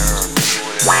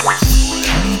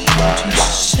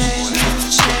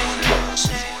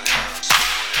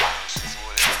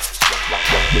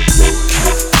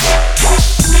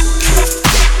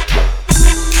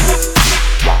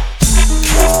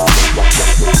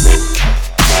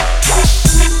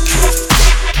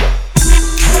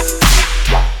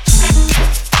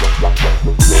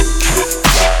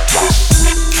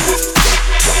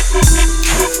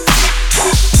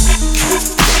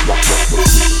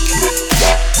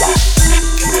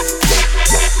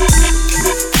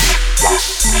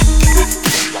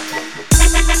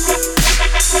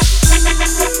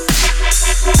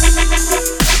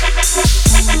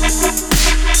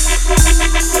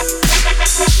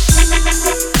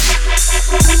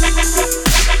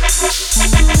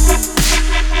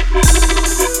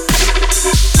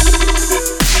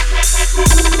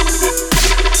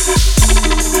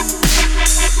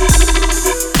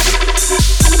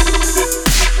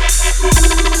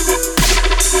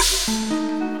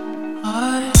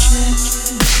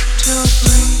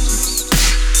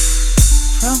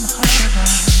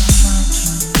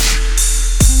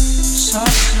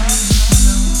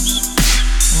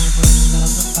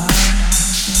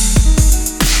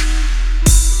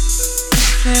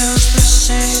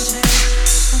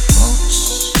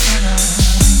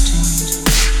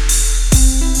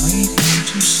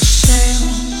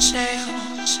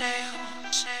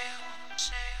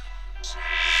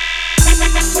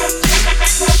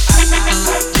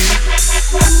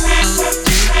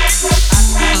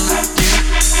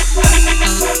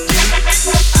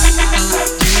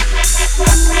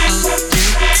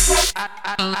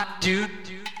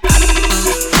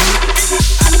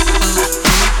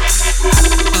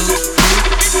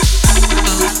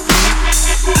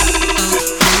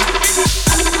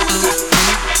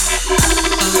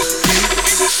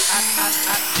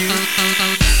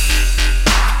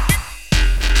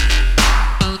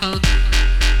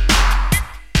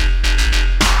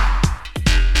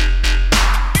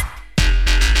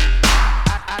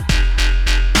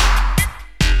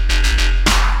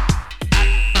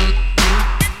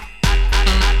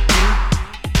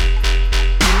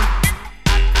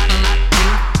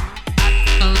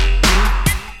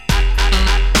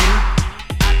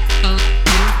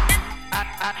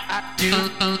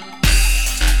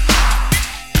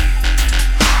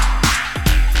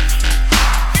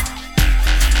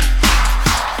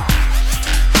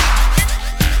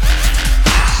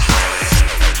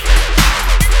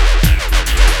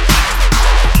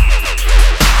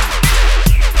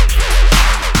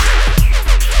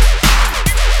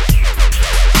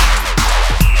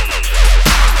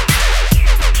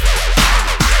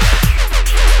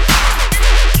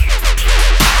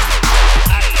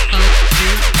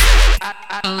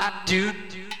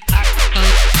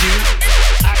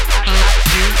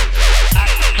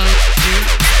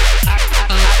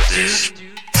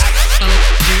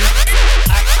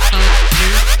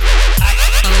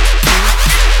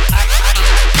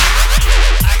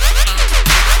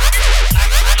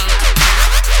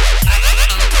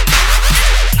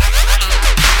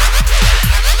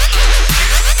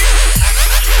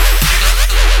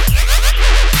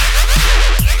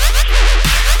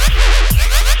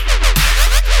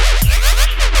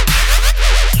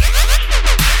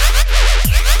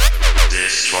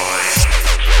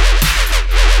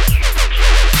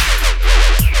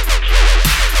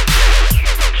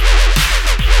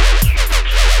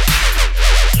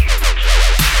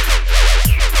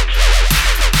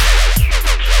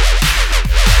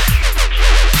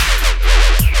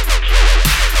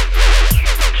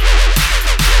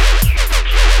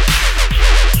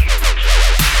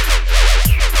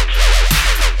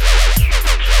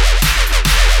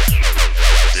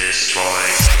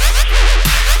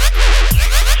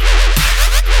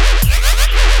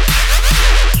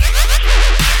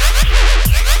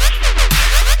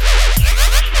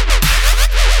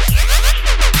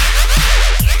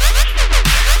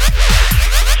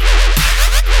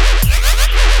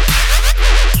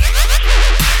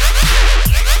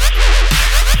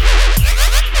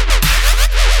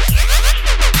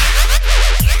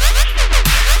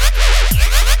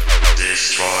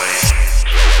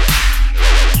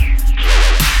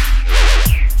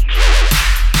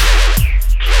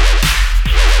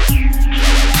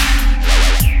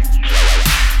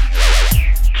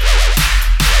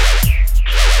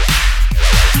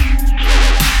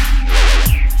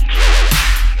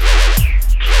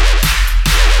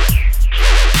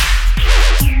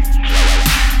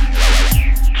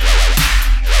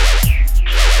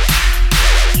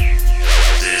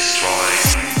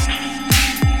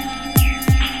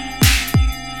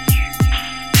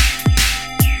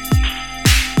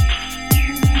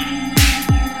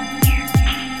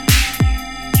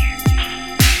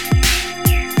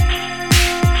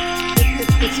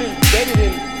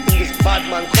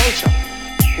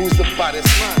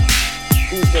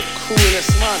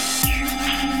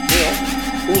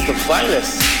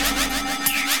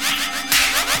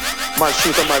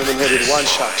shoot a man in the head with one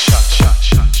shot.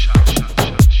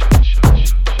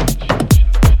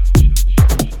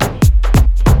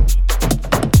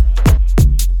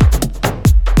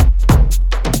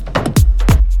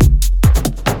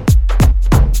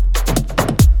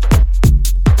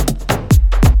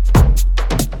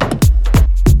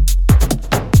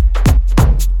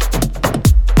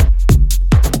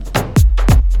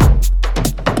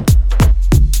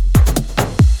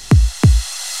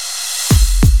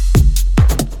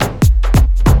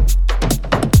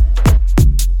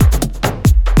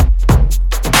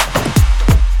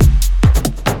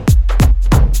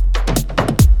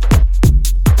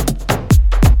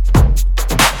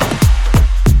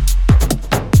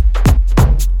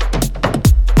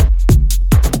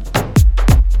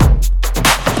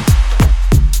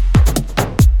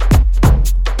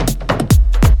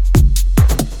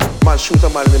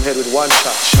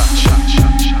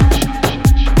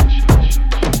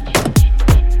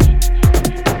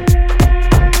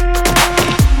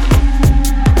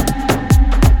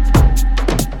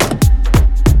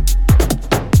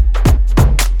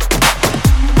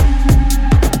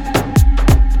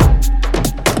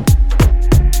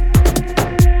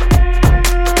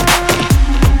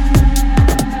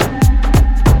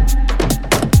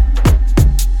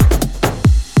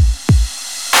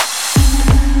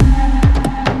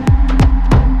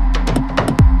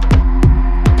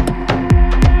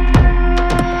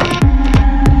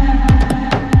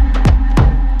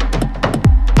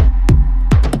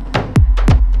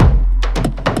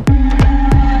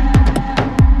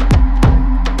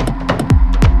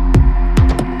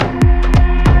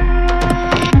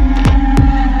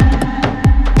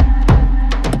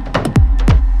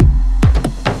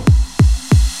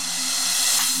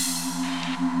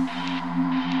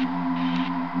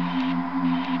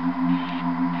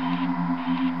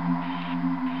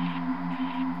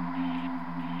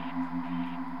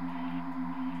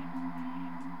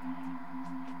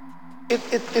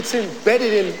 it's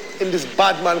embedded in this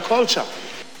bad man culture.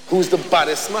 Who's the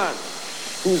baddest man?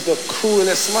 Who's the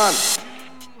cruelest man?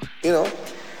 You know,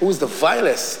 who's the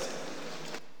vilest?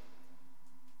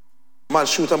 Man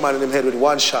shoot a man in the head with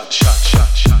one shot.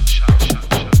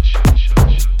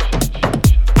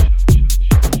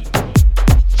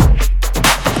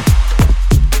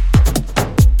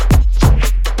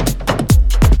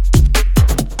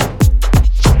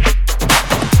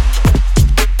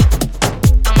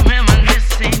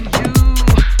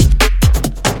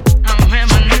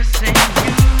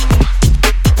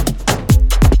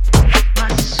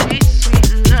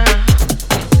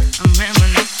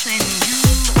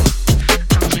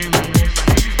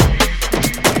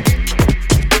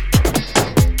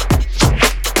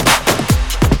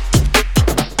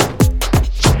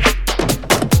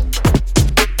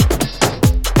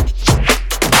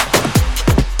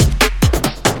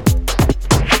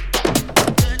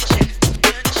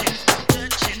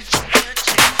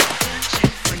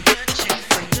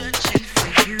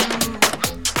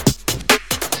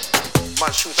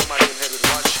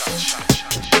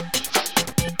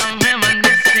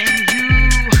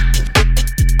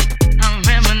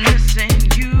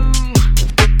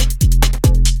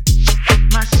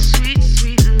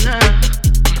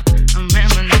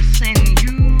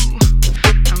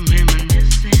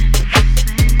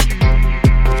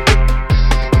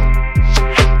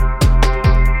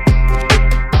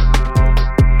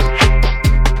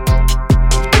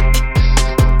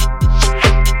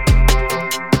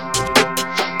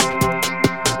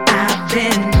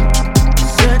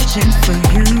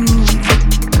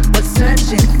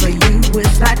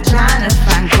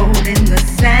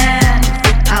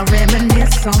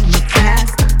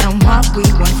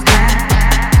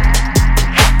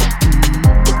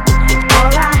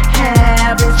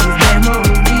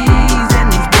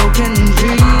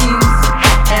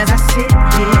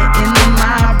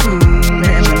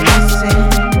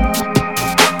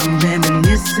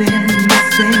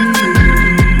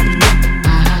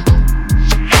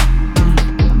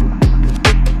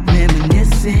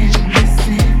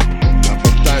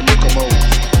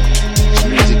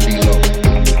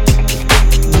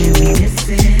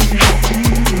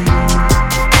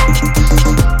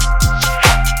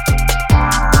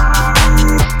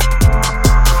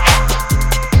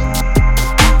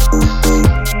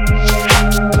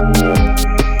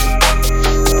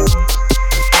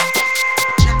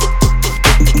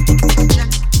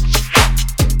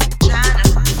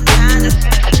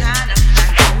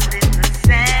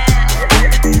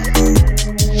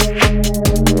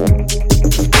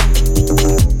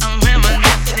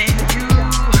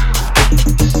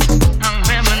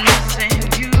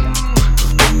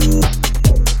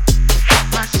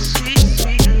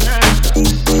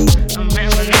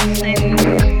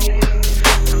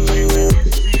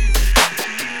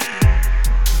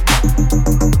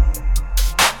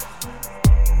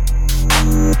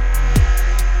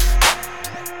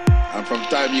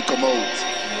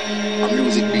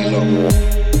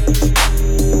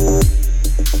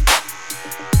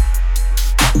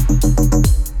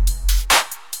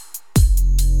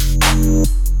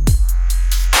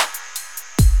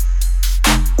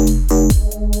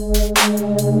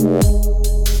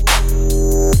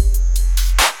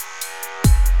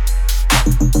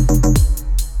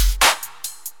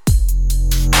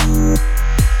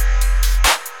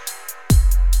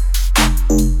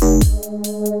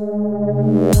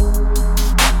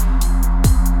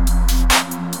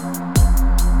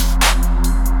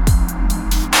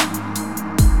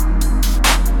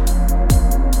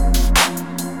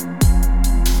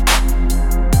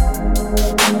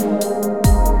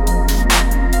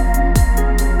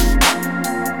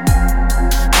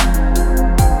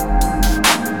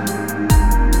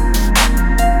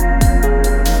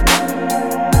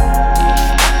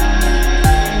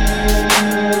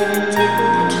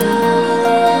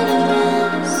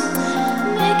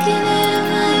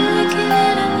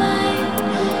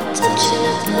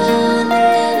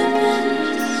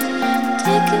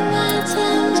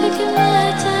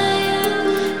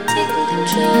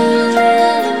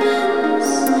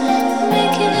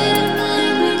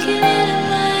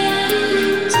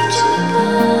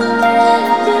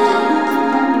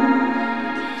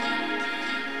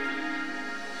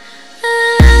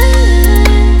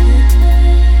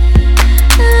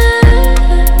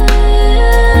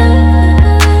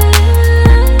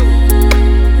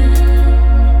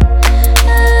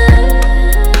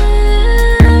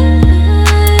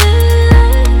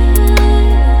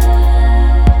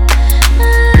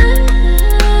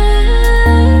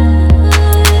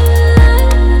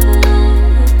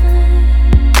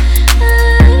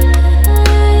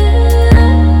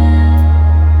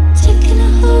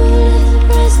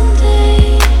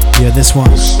 this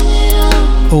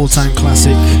one. All-time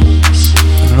classic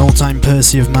and an all-time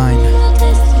Percy of mine.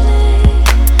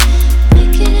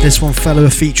 This one, Fellow,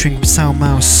 featuring Sound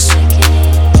Mouse.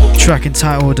 Track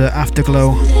entitled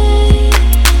Afterglow.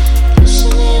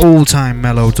 All-time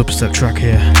mellow dubstep track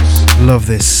here. Love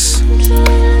this.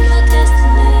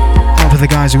 Out for the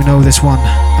guys who know this one.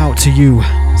 Out to you.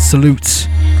 Salute.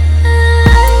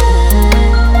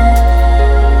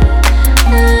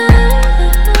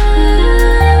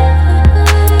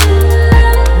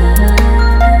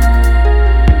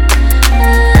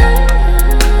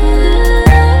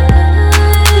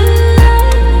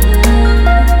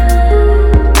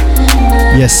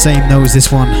 Yes, Same knows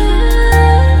this one.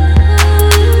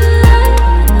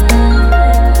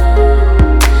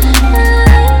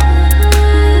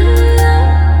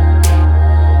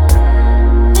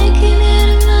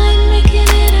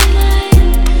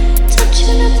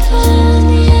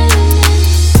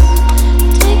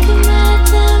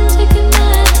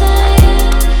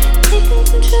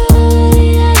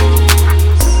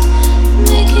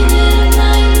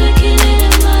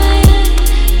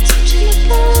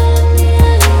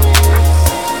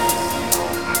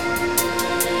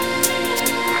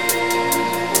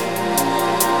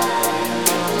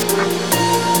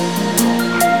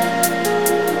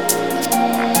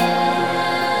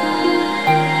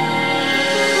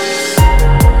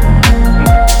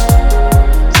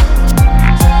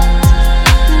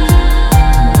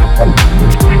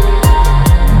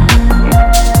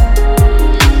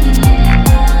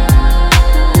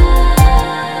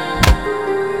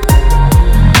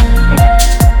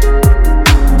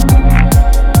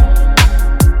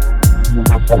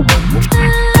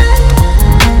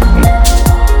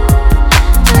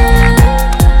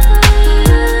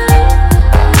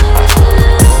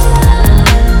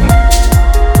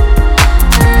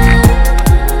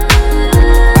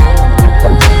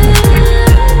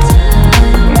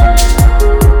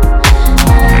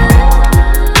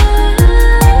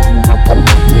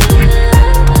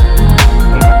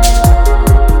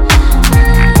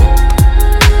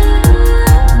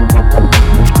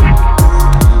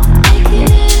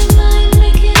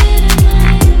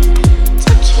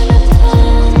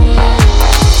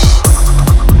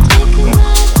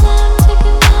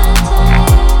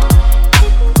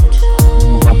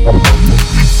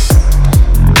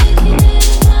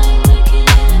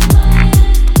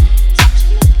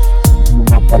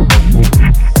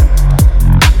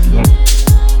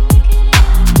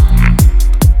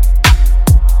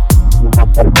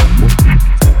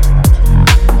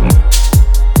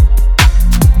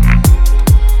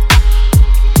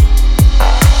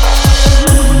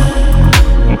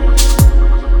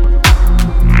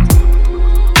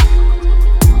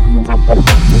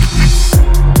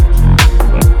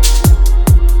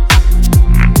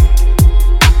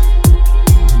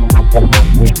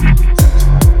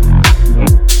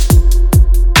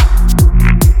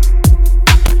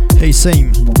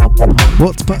 Same.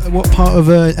 What part of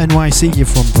NYC you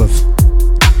from,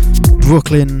 bruv?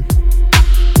 Brooklyn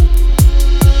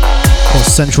or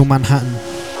Central Manhattan?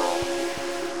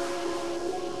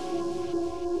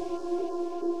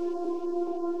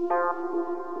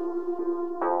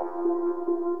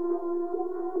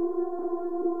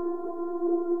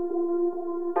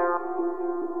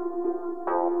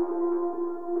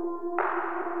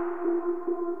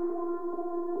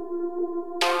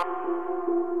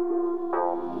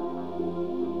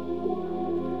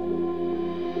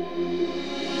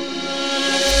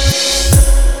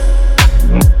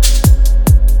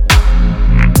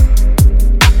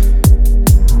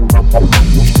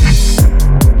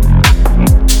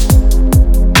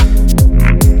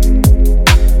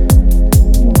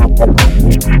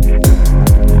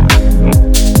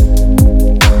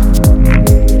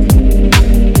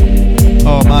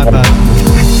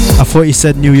 I thought you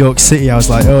said New York City. I was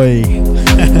like, oi.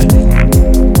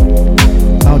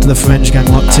 Out to the French gang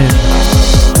locked in.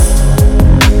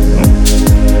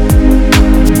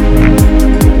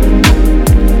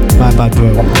 My bad,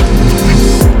 bro.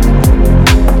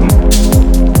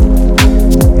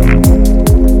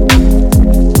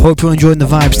 Hope you're enjoying the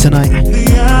vibes tonight.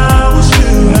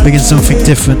 Bringing something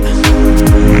different.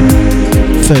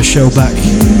 First show back.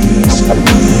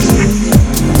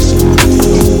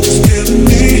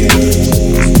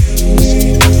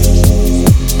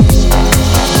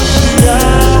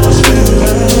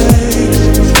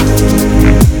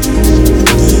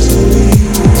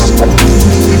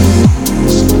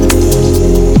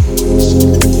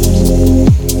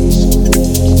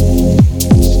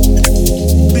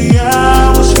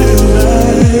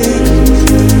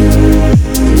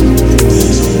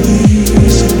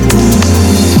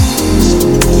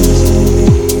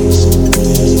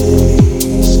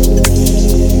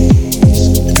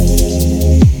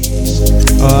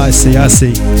 I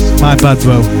see. My bad,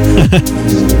 bro.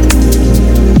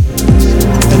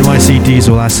 NYC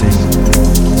Diesel, I see.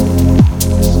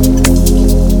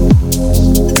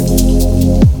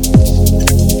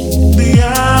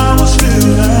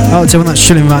 Out to everyone that's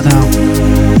chilling right now.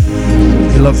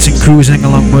 You're locked in, cruising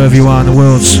along wherever you are in the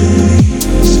world.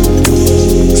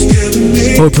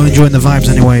 Hope you're enjoying the vibes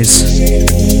anyways.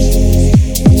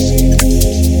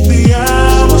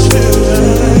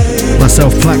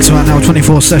 Myself, Plax, right now,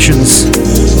 24 sessions.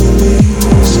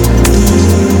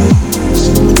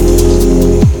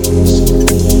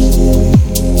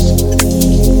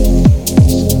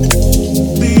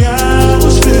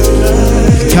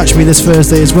 Catch me this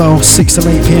Thursday as well, 6 till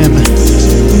 8 PM,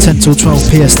 10 till 12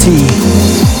 PST.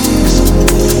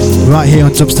 Right here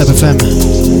on Dubstep FM,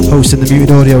 hosting the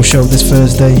Muted Audio Show this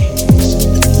Thursday.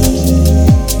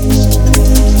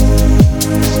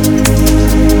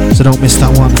 So don't miss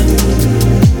that one.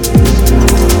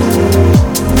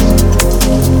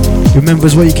 Remember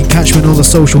as well, you can catch me on all the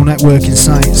social networking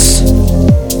sites,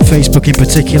 Facebook in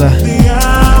particular.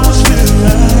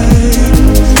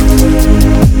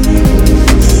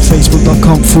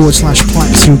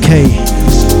 Facebook.com/Plax UK.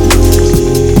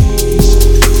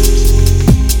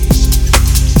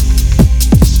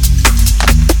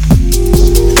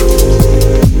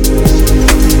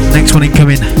 Next one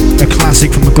incoming, a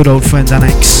classic from a good old friend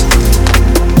Annex.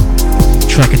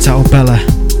 Track entitled Bella.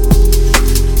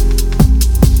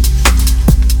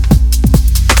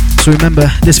 So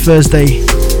remember, this Thursday,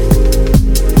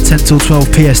 10 till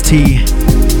 12 PST,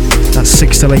 that's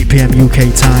 6 till 8 PM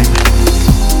UK time,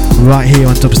 right here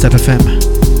on Dubstep FM,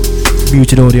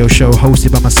 Muted Audio Show,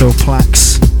 hosted by myself,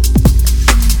 Plax.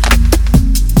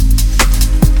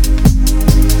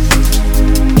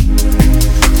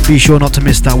 Be sure not to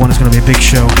miss that one, it's going to be a big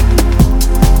show.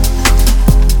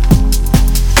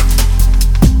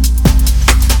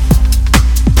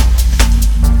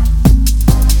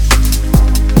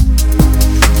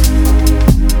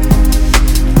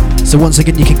 So once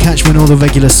again, you can catch me on all the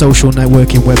regular social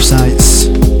networking websites.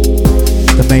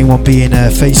 The main one being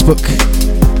Facebook.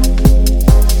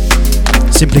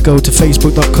 Simply go to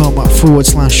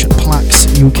facebook.com/Plax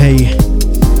UK.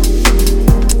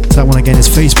 That one again is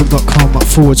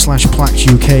facebook.com/Plax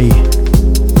UK.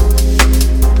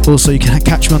 Also, you can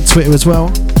catch me on Twitter as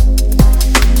well.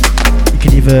 You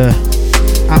can either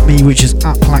at me, which is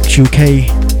 @Plax UK,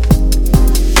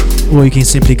 or you can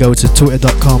simply go to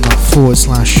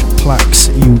twitter.com/Plax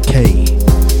UK.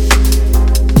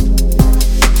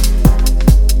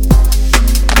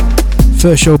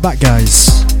 First show back,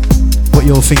 guys. What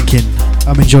you're thinking?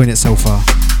 I'm enjoying it so far.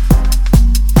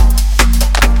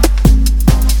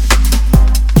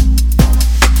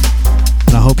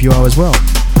 And I hope you are as well.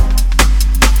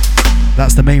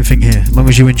 That's the main thing here. As long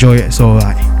as you enjoy it, it's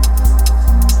alright.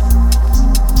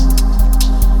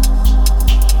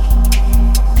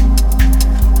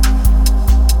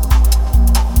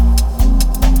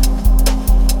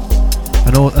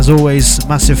 And as always,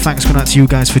 massive thanks going out to you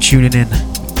guys for tuning in.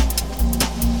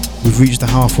 We've reached the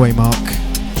halfway mark.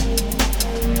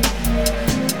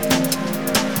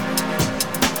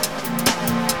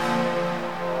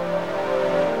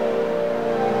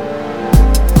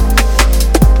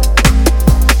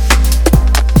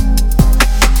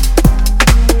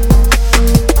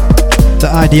 The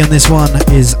ID on this one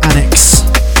is Annex,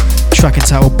 track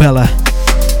entitled Bella.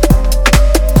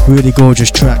 Really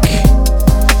gorgeous track.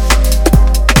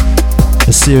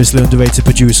 A seriously underrated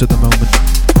producer at the moment.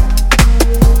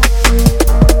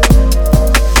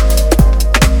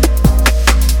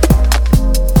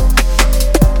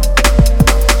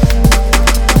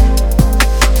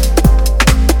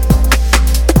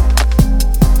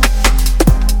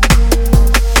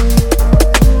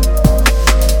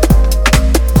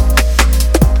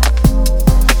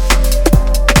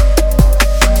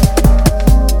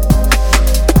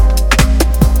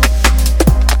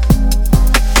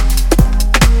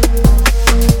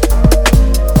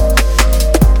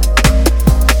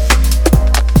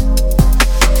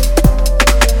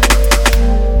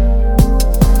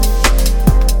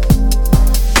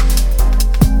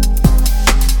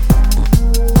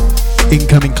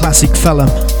 Incoming classic Phelan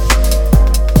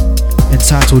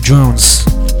entitled Drones.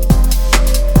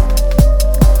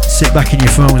 Sit back in your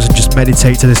phones and just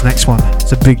meditate to this next one.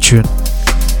 It's a big tune.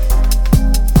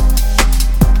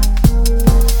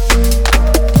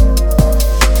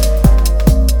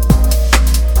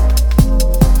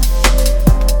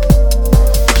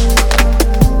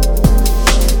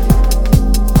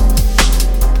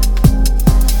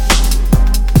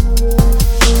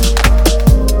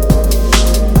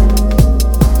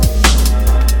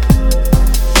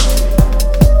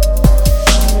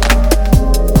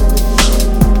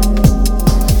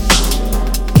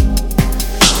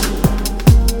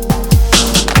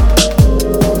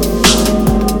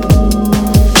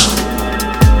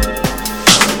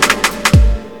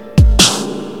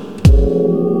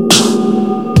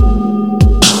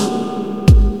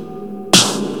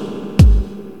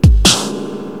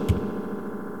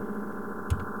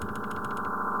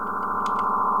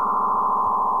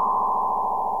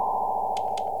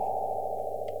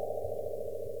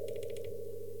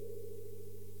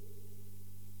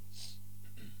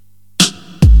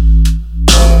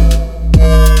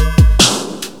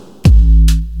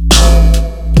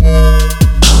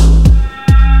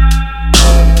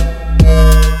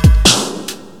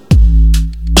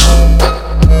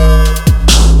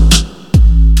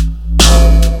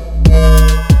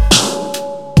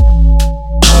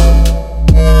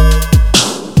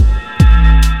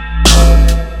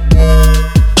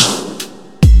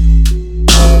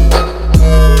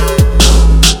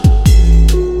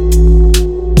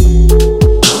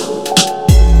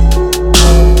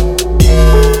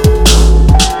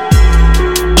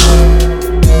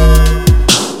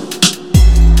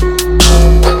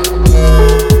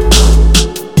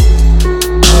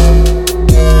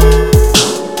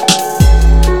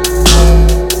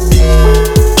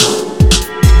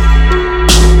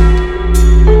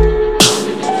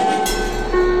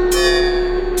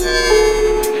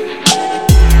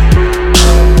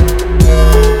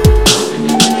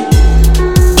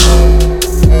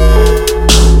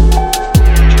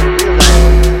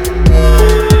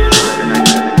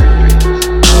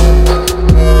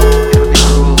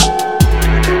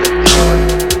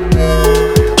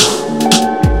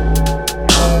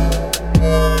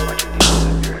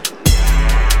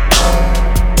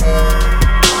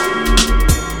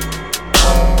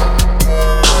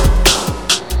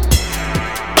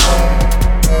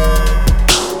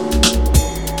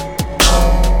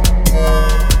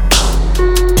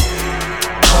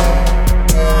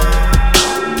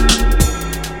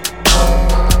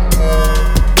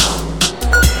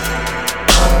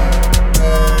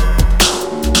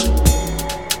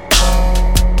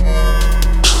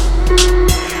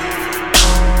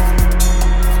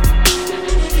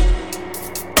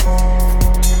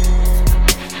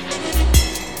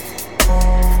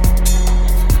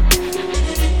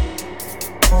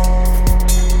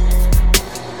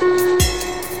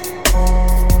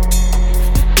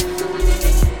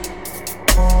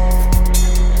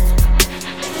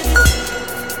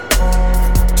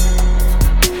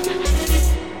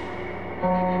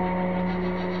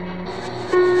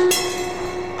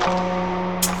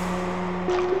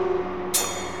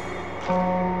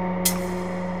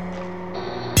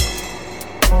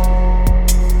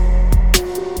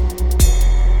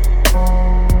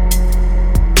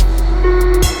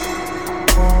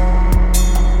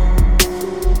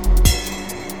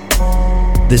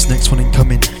 This next one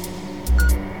incoming.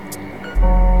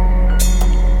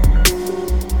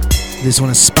 This one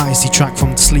is a spicy track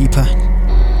from Sleeper.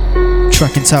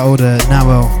 Track entitled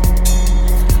Narrow.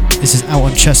 This is out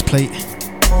on chest plate.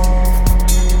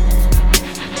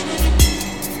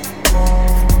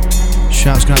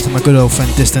 Shouts going out to my good old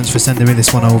friend Distance for sending me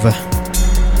this one over.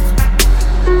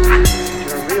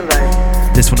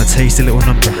 This one a tasty little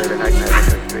number.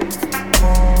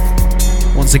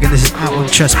 Once again, this is out on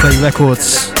Chest Play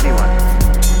Records.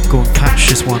 Go and catch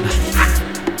this one.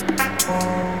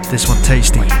 This one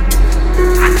tasty.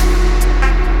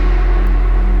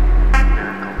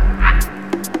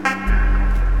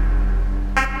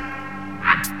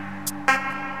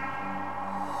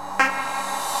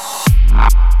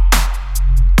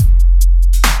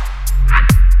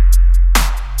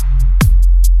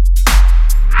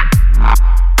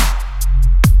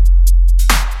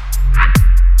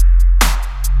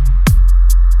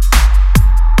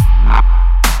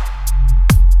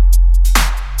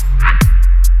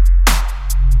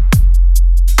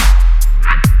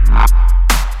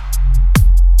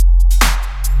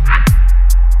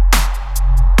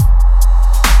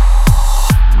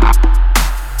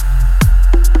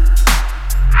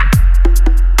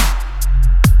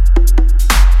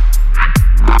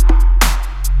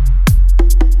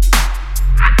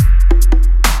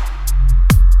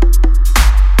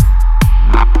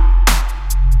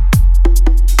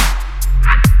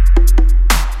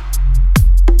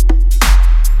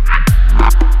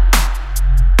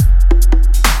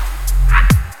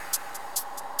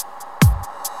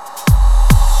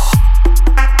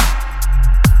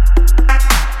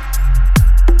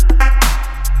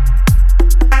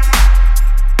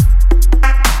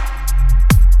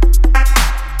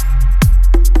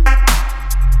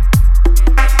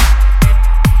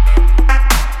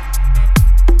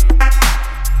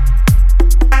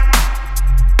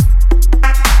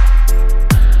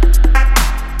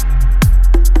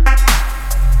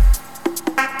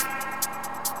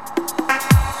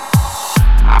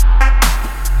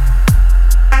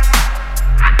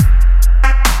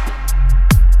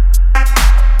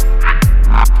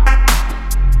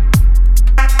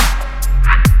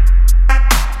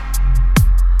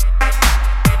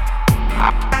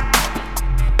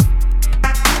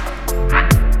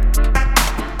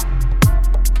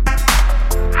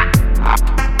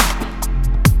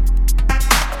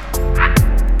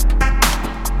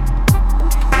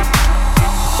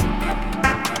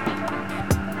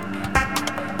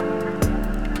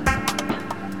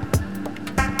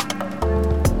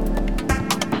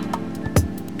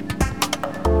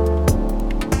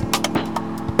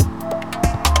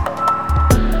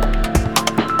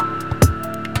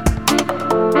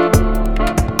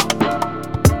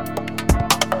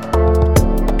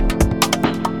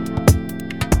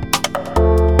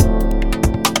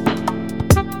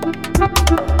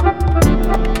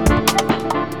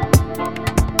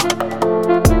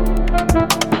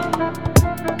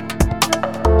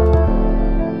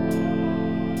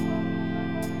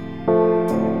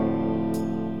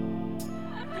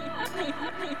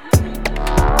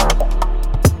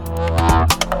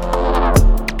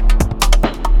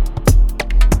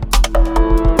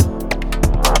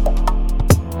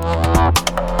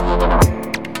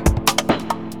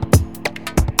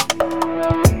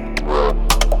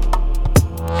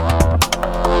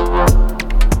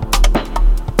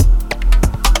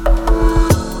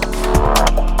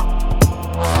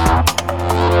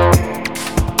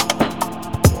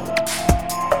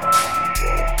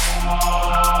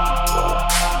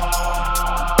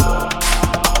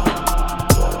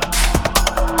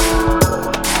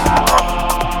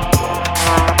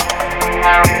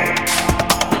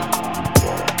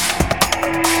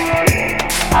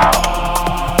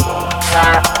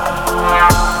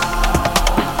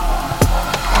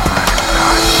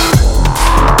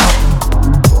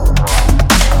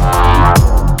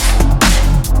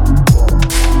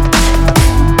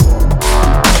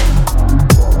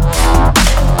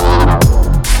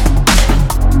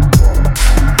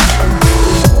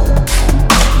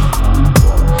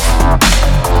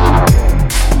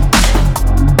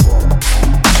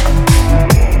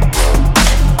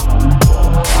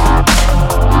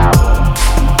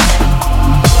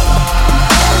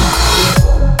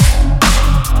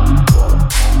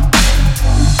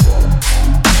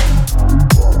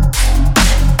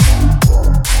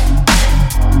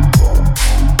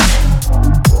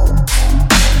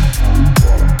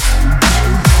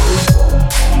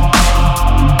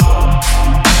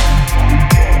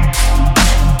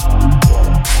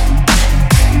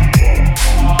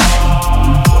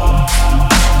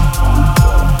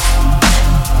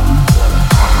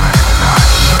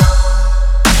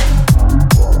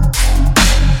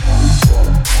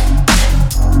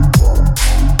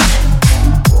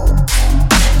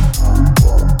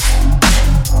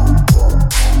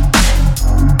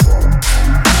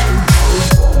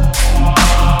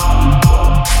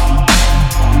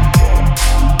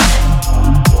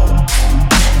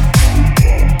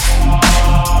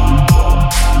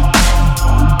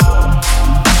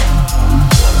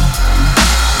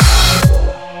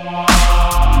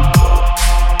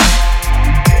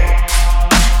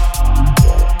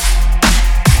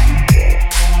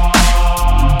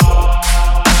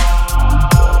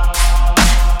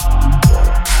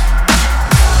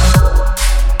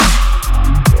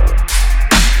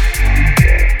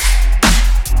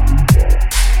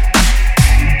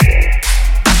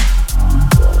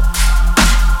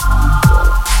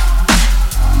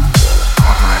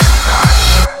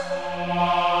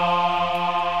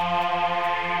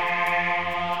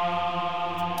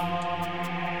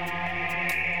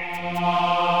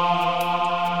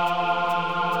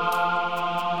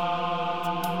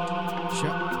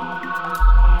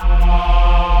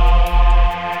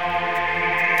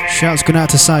 Shouts going out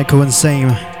to Psycho and Same.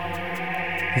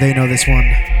 They know this one.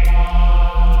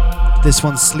 This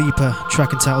one's Sleeper,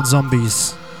 track entitled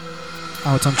Zombies.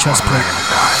 Out on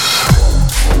Chestplate.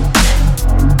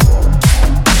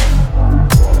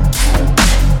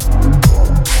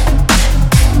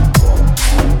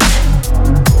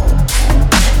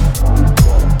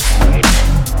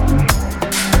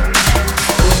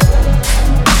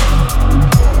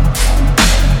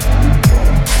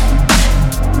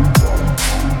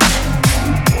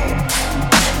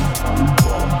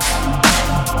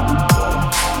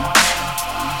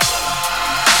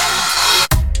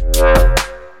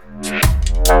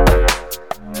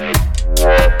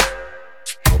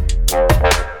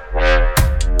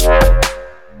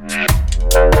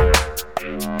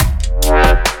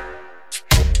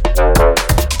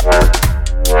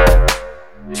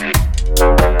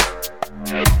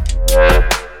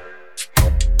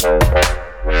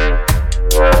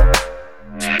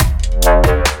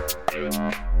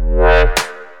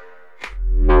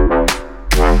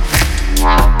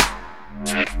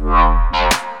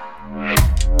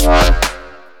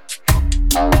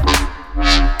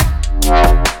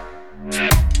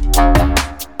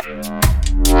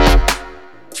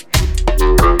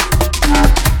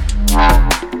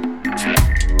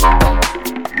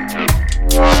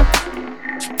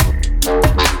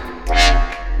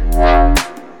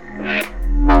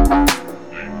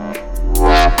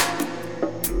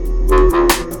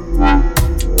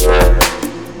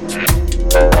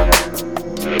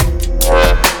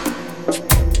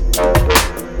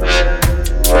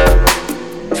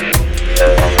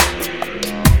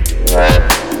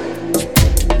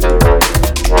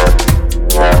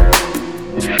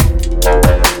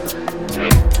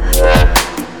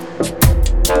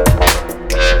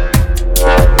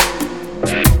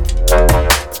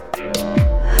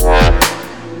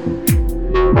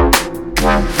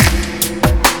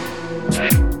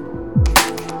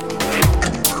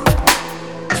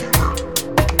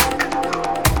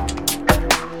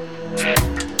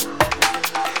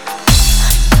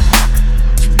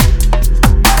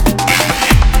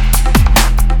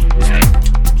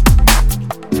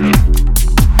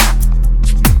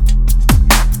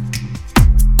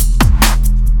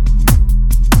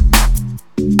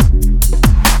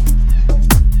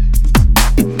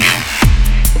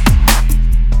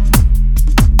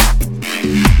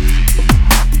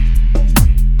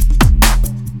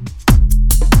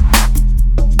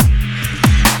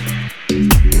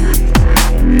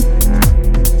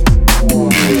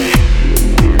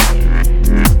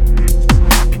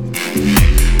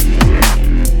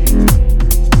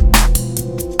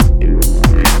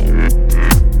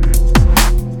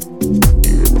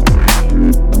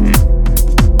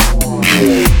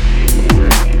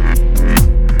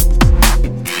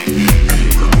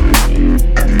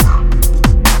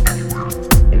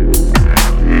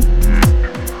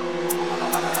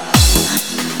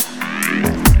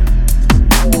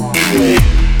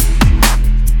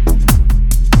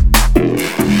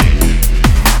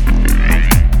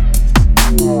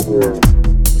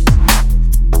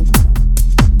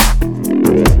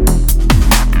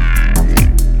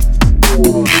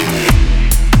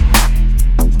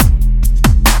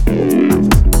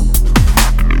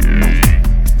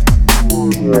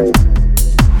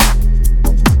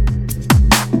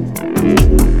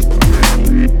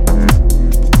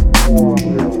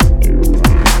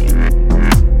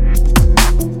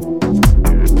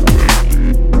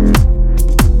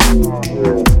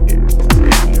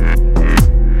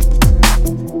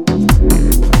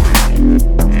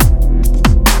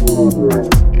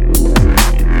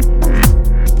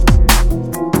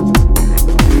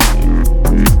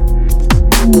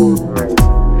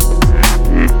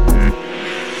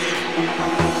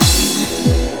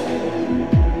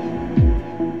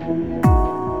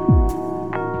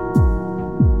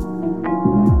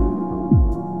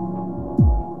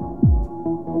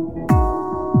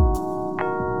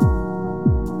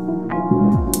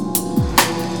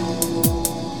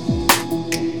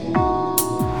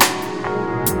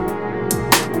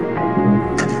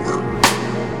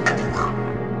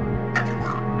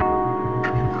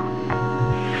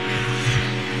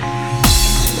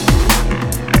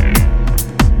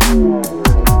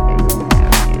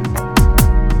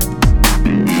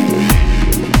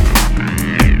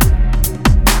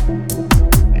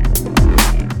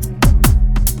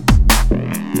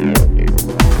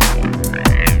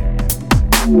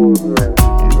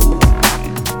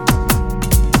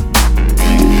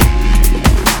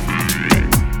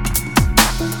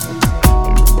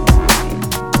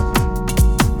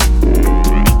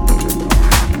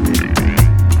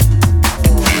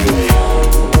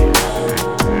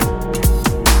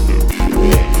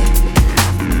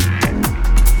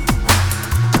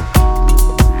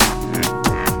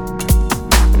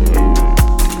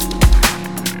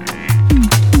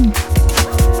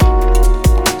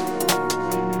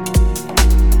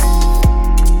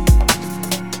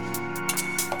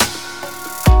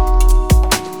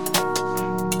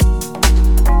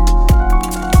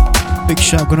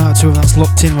 shout going out to whoever that's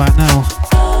locked in right now.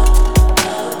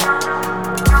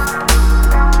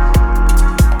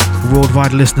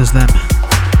 Worldwide listeners then.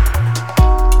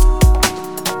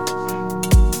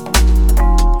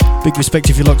 Big respect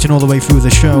if you're locked in all the way through the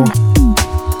show.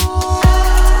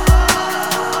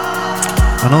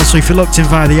 And also if you're locked in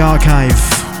via the archive,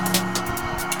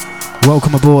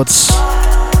 welcome aboard.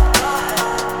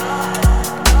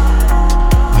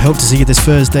 I hope to see you this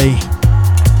Thursday.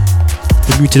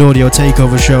 The Muted Audio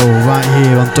Takeover show right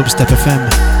here on Dubstep FM.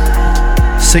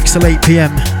 6 till 8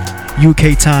 PM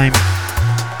UK time.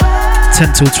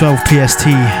 10 till 12 PST.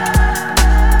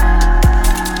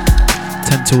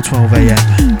 10 till 12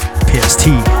 AM PST.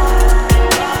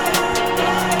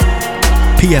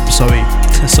 PM, sorry.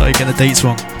 Sorry, getting the dates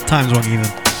wrong. Time's wrong even.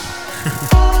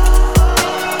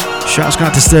 Shouts going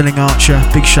out to Sterling Archer.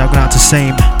 Big shout going out to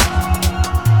Same.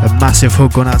 A massive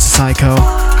hug going out to Psycho.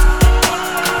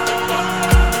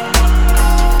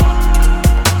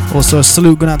 Also a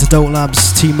salute going out to Dope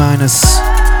Labs, T Minus,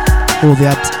 all the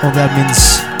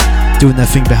admins doing their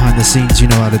thing behind the scenes. You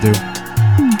know how to do.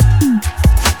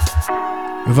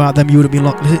 Without them, you would have been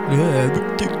locked.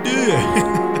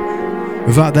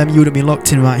 Without them, you would have been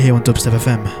locked in right here on Dubstep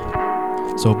FM.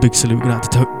 So big salute going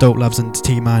out to Dope Labs and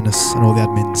T Minus and all the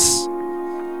admins.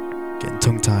 Getting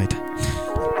tongue tied.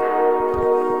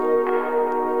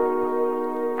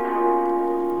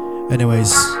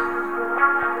 Anyways,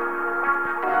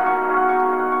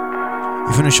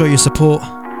 if you want to show your support,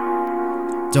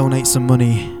 donate some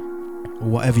money or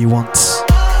whatever you want.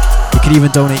 You can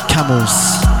even donate camels.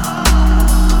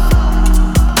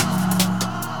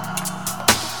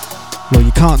 Well,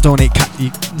 you can't donate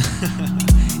you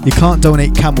can't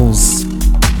donate camels,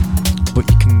 but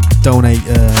you can donate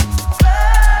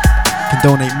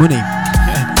money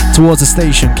towards the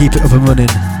station. Keep it up and running.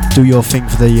 Do your thing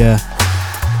for the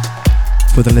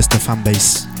listener fan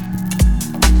base.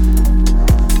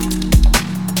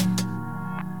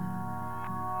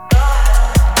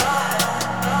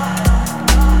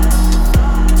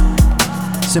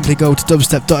 Simply go to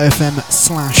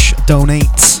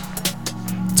dubstep.fm/donate.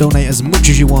 Donate as much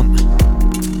as you want.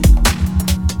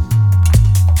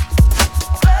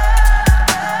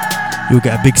 You'll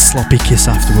get a big sloppy kiss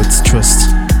afterwards, trust.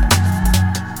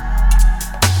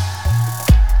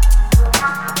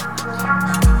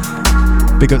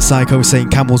 Big up Psycho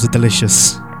saying camels are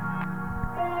delicious.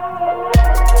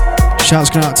 Shouts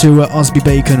going out to Osby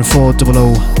Bacon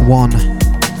 4001.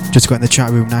 Just got in the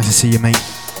chat room, nice to see you, mate.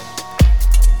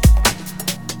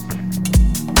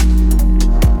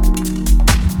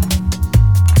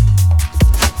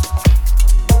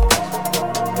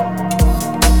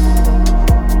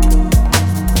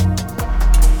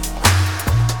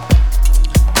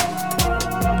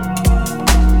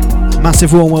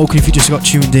 Massive warm welcome if you just got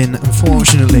tuned in.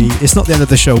 Unfortunately, it's not the end of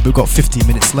the show, but we've got 15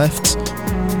 minutes left.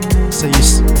 So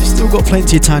you've still got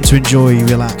plenty of time to enjoy,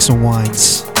 relax, unwind.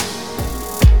 So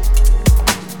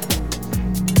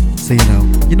you know,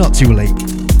 you're not too late.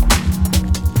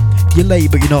 You're late,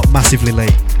 but you're not massively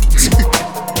late.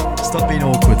 Stop being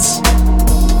awkward.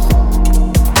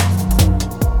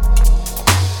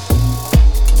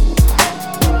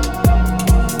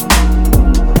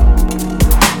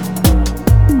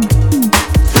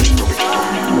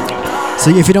 So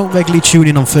if you don't regularly tune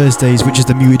in on Thursdays, which is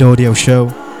the Muted Audio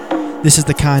show, this is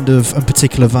the kind of and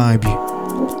particular vibe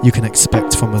you can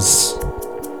expect from us.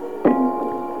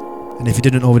 And if you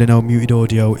didn't already know, Muted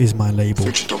Audio is my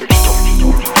label.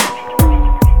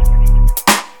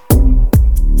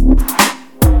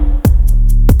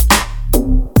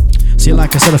 So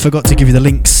like I said, I forgot to give you the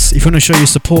links. If you want to show your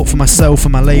support for myself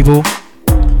and my label,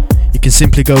 you can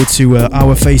simply go to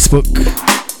our Facebook.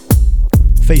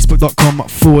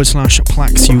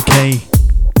 Facebook.com/Plax UK,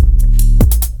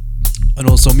 and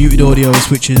also Muted Audios,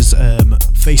 which is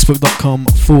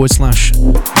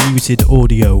Facebook.com/Muted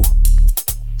Audio.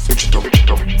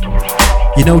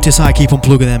 You notice I keep on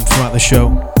plugging them throughout the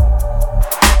show.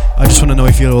 I just want to know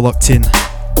if you're all locked in.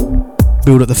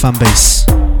 Build up the fan base.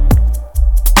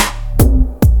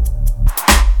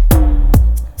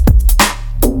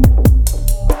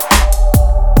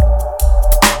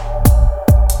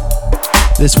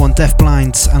 This one, Deaf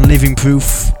Blind and Living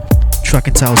Proof, track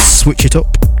and title Switch It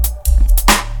Up.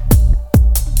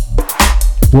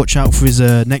 Watch out for his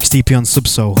next EP on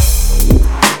Subsoul.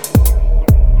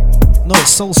 No,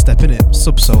 it's Soul Step, innit?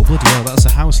 Subsoul, bloody hell, that's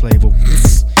a house label.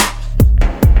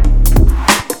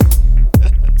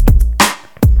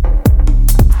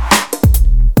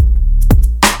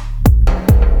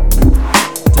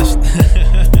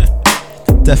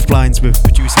 Deaf Blind's with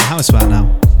producing house right now.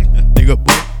 Big up,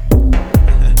 boy.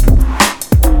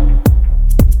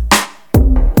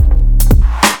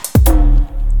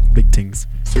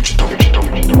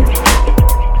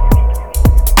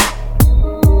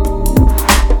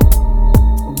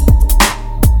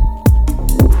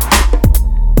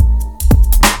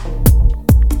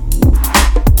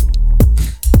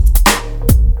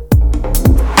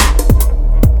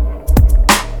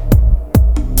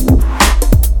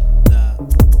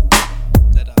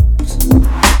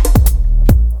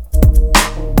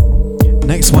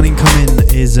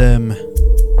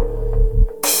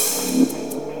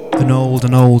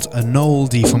 An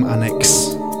oldie from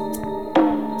Annex.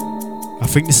 I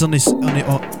think this is on his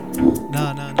no.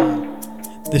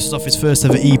 This is off his first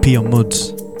ever EP on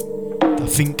Muds. I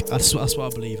think that's what I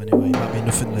believe anyway. Might be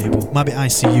Nothing label, might be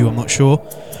ICU. I'm not sure.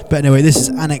 But anyway, this is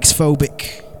Annex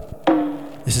Phobic.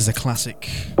 This is a classic,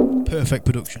 perfect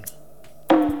production.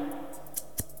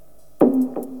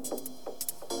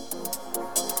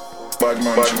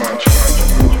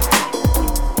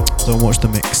 Don't watch the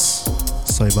mix.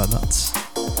 Sorry about that.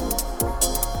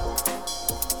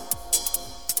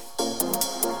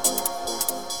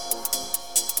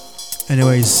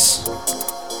 Anyways,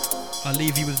 I'll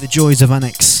leave you with the joys of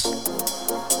Annex.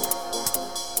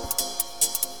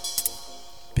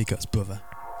 Big ups, brother.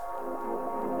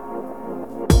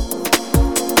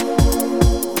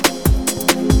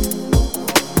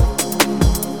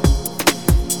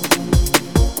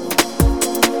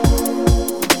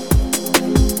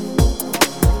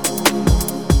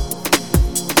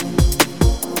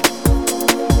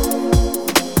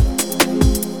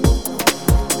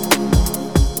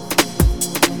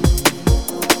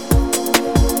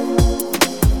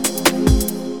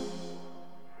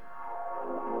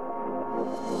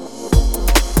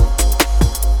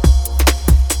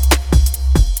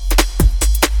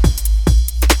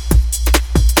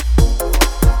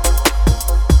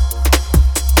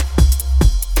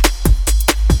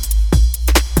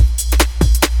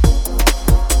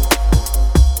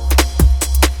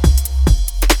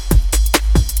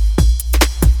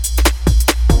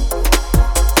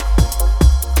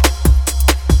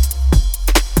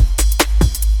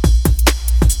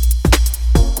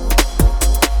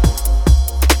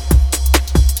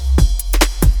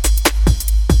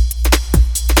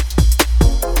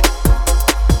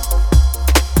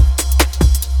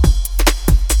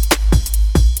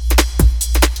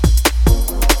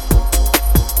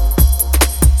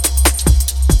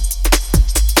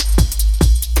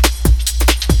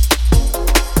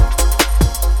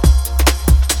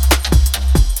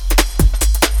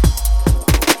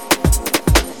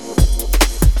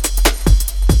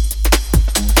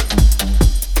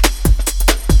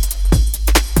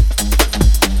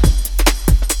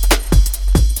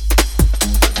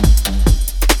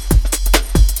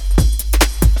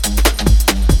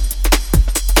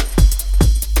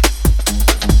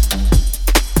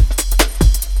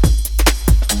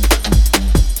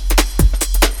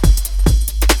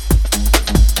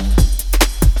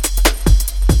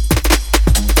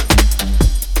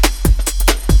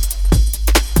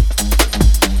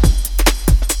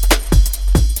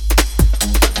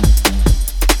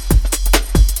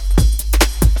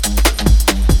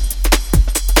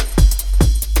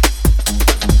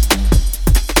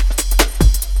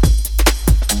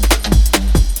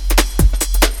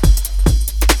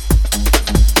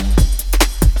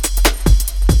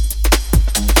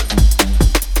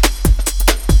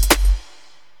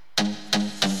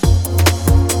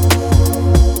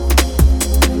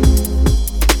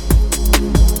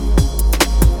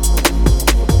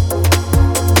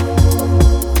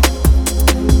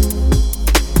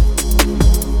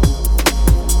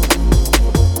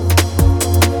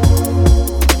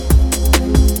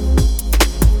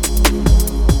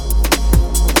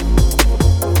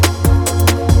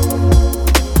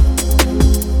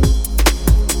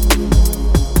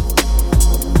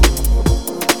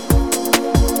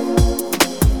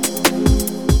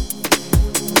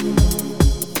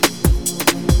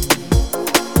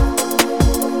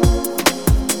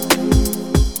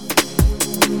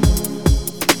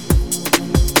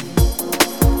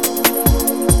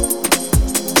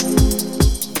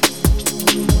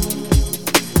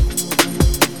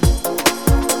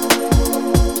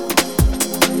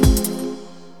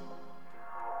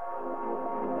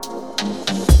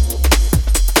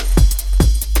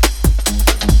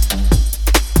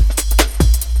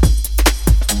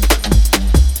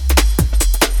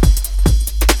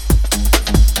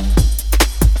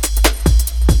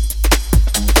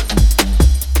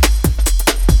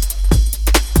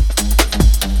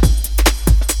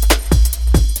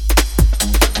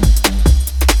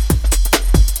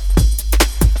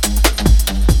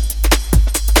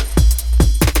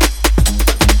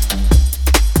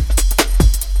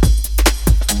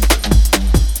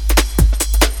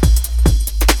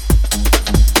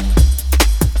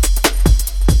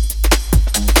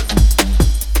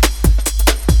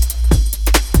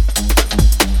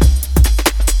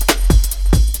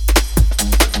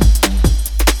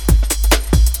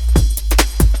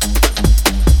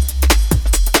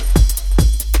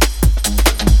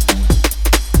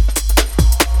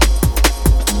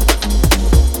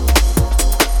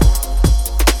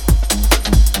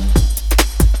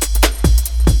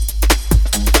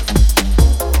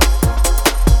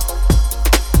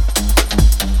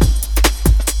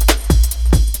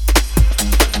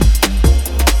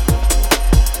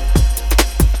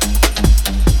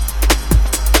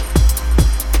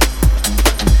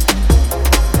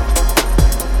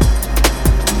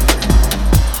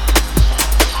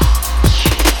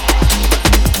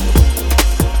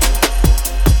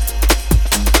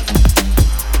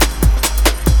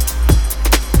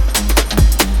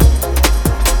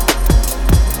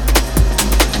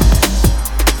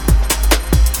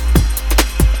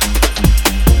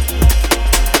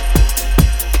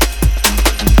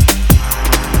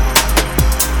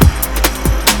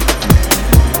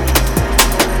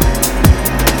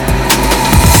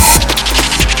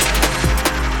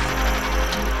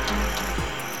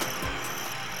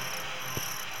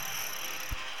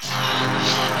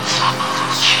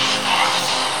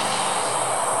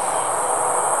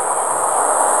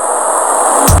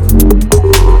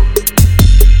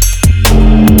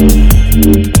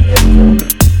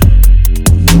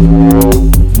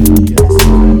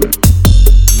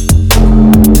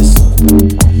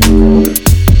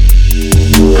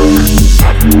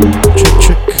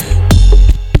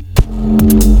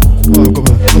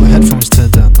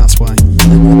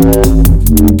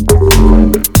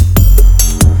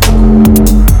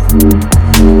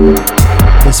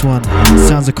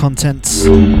 Contents.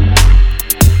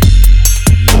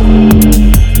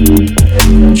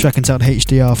 Track entitled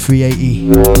HDR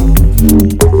 380.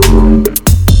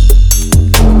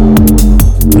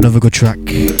 Another good track.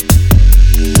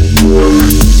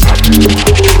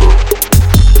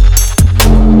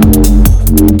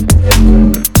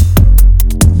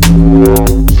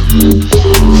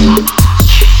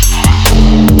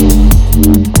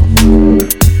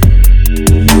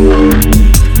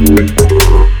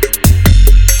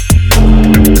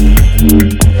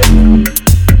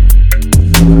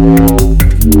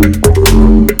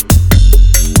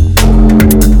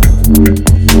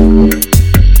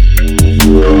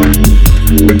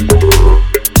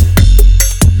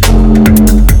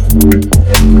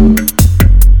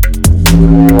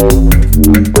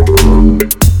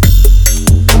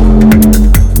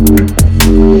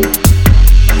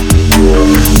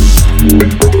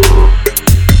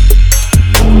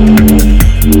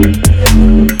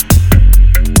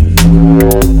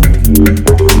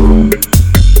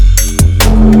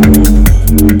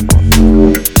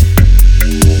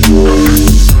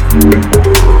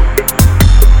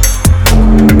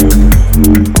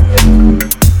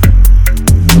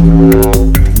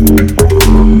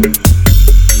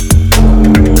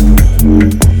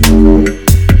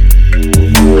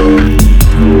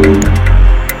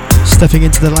 Stepping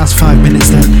into the last 5 minutes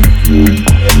then.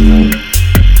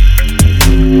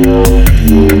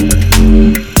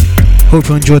 Hope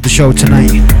you enjoyed the show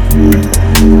tonight.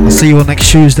 I'll see you all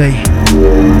next Tuesday.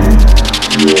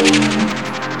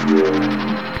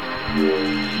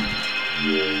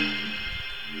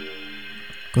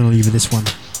 Gonna leave you this one.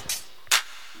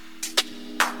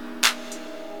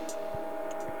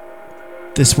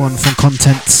 This one from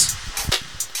Contents.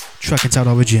 Track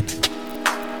entitled Origin.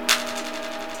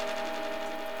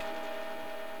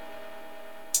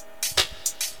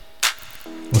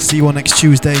 We'll see you all next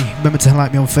Tuesday. Remember to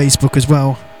like me on Facebook as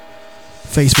well.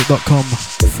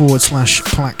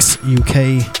 Facebook.com/Plax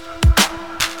UK.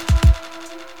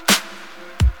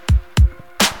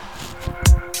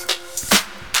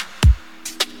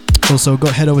 Also,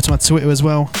 head over to my Twitter as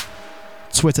well.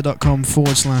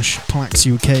 Twitter.com/Plax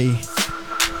UK.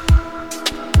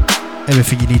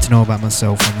 Everything you need to know about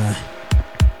myself on there.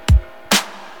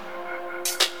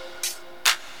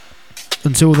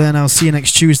 Until then, I'll see you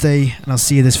next Tuesday, and I'll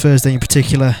see you this Thursday in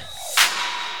particular.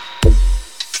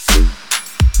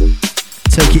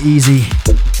 Take it easy.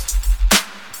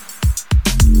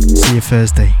 See you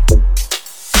Thursday.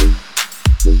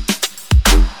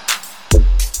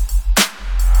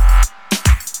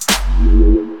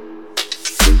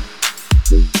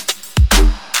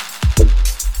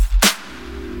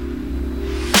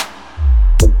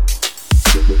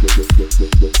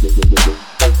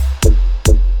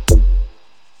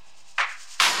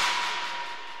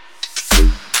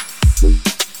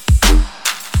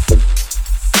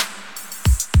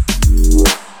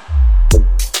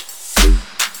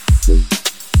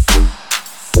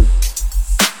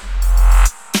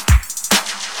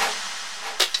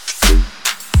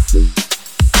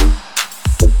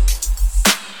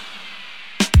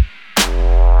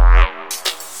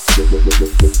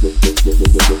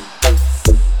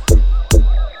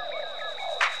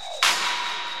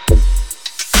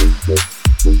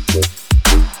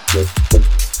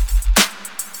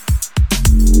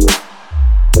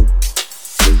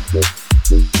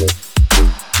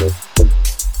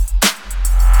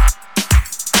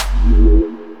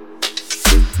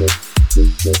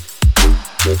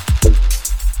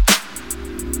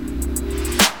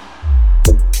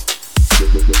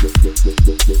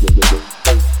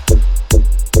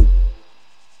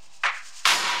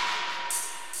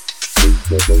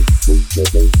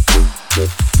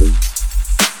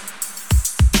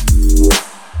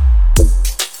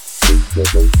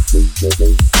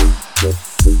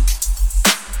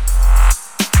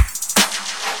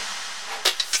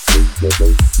 We'll be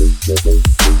right back.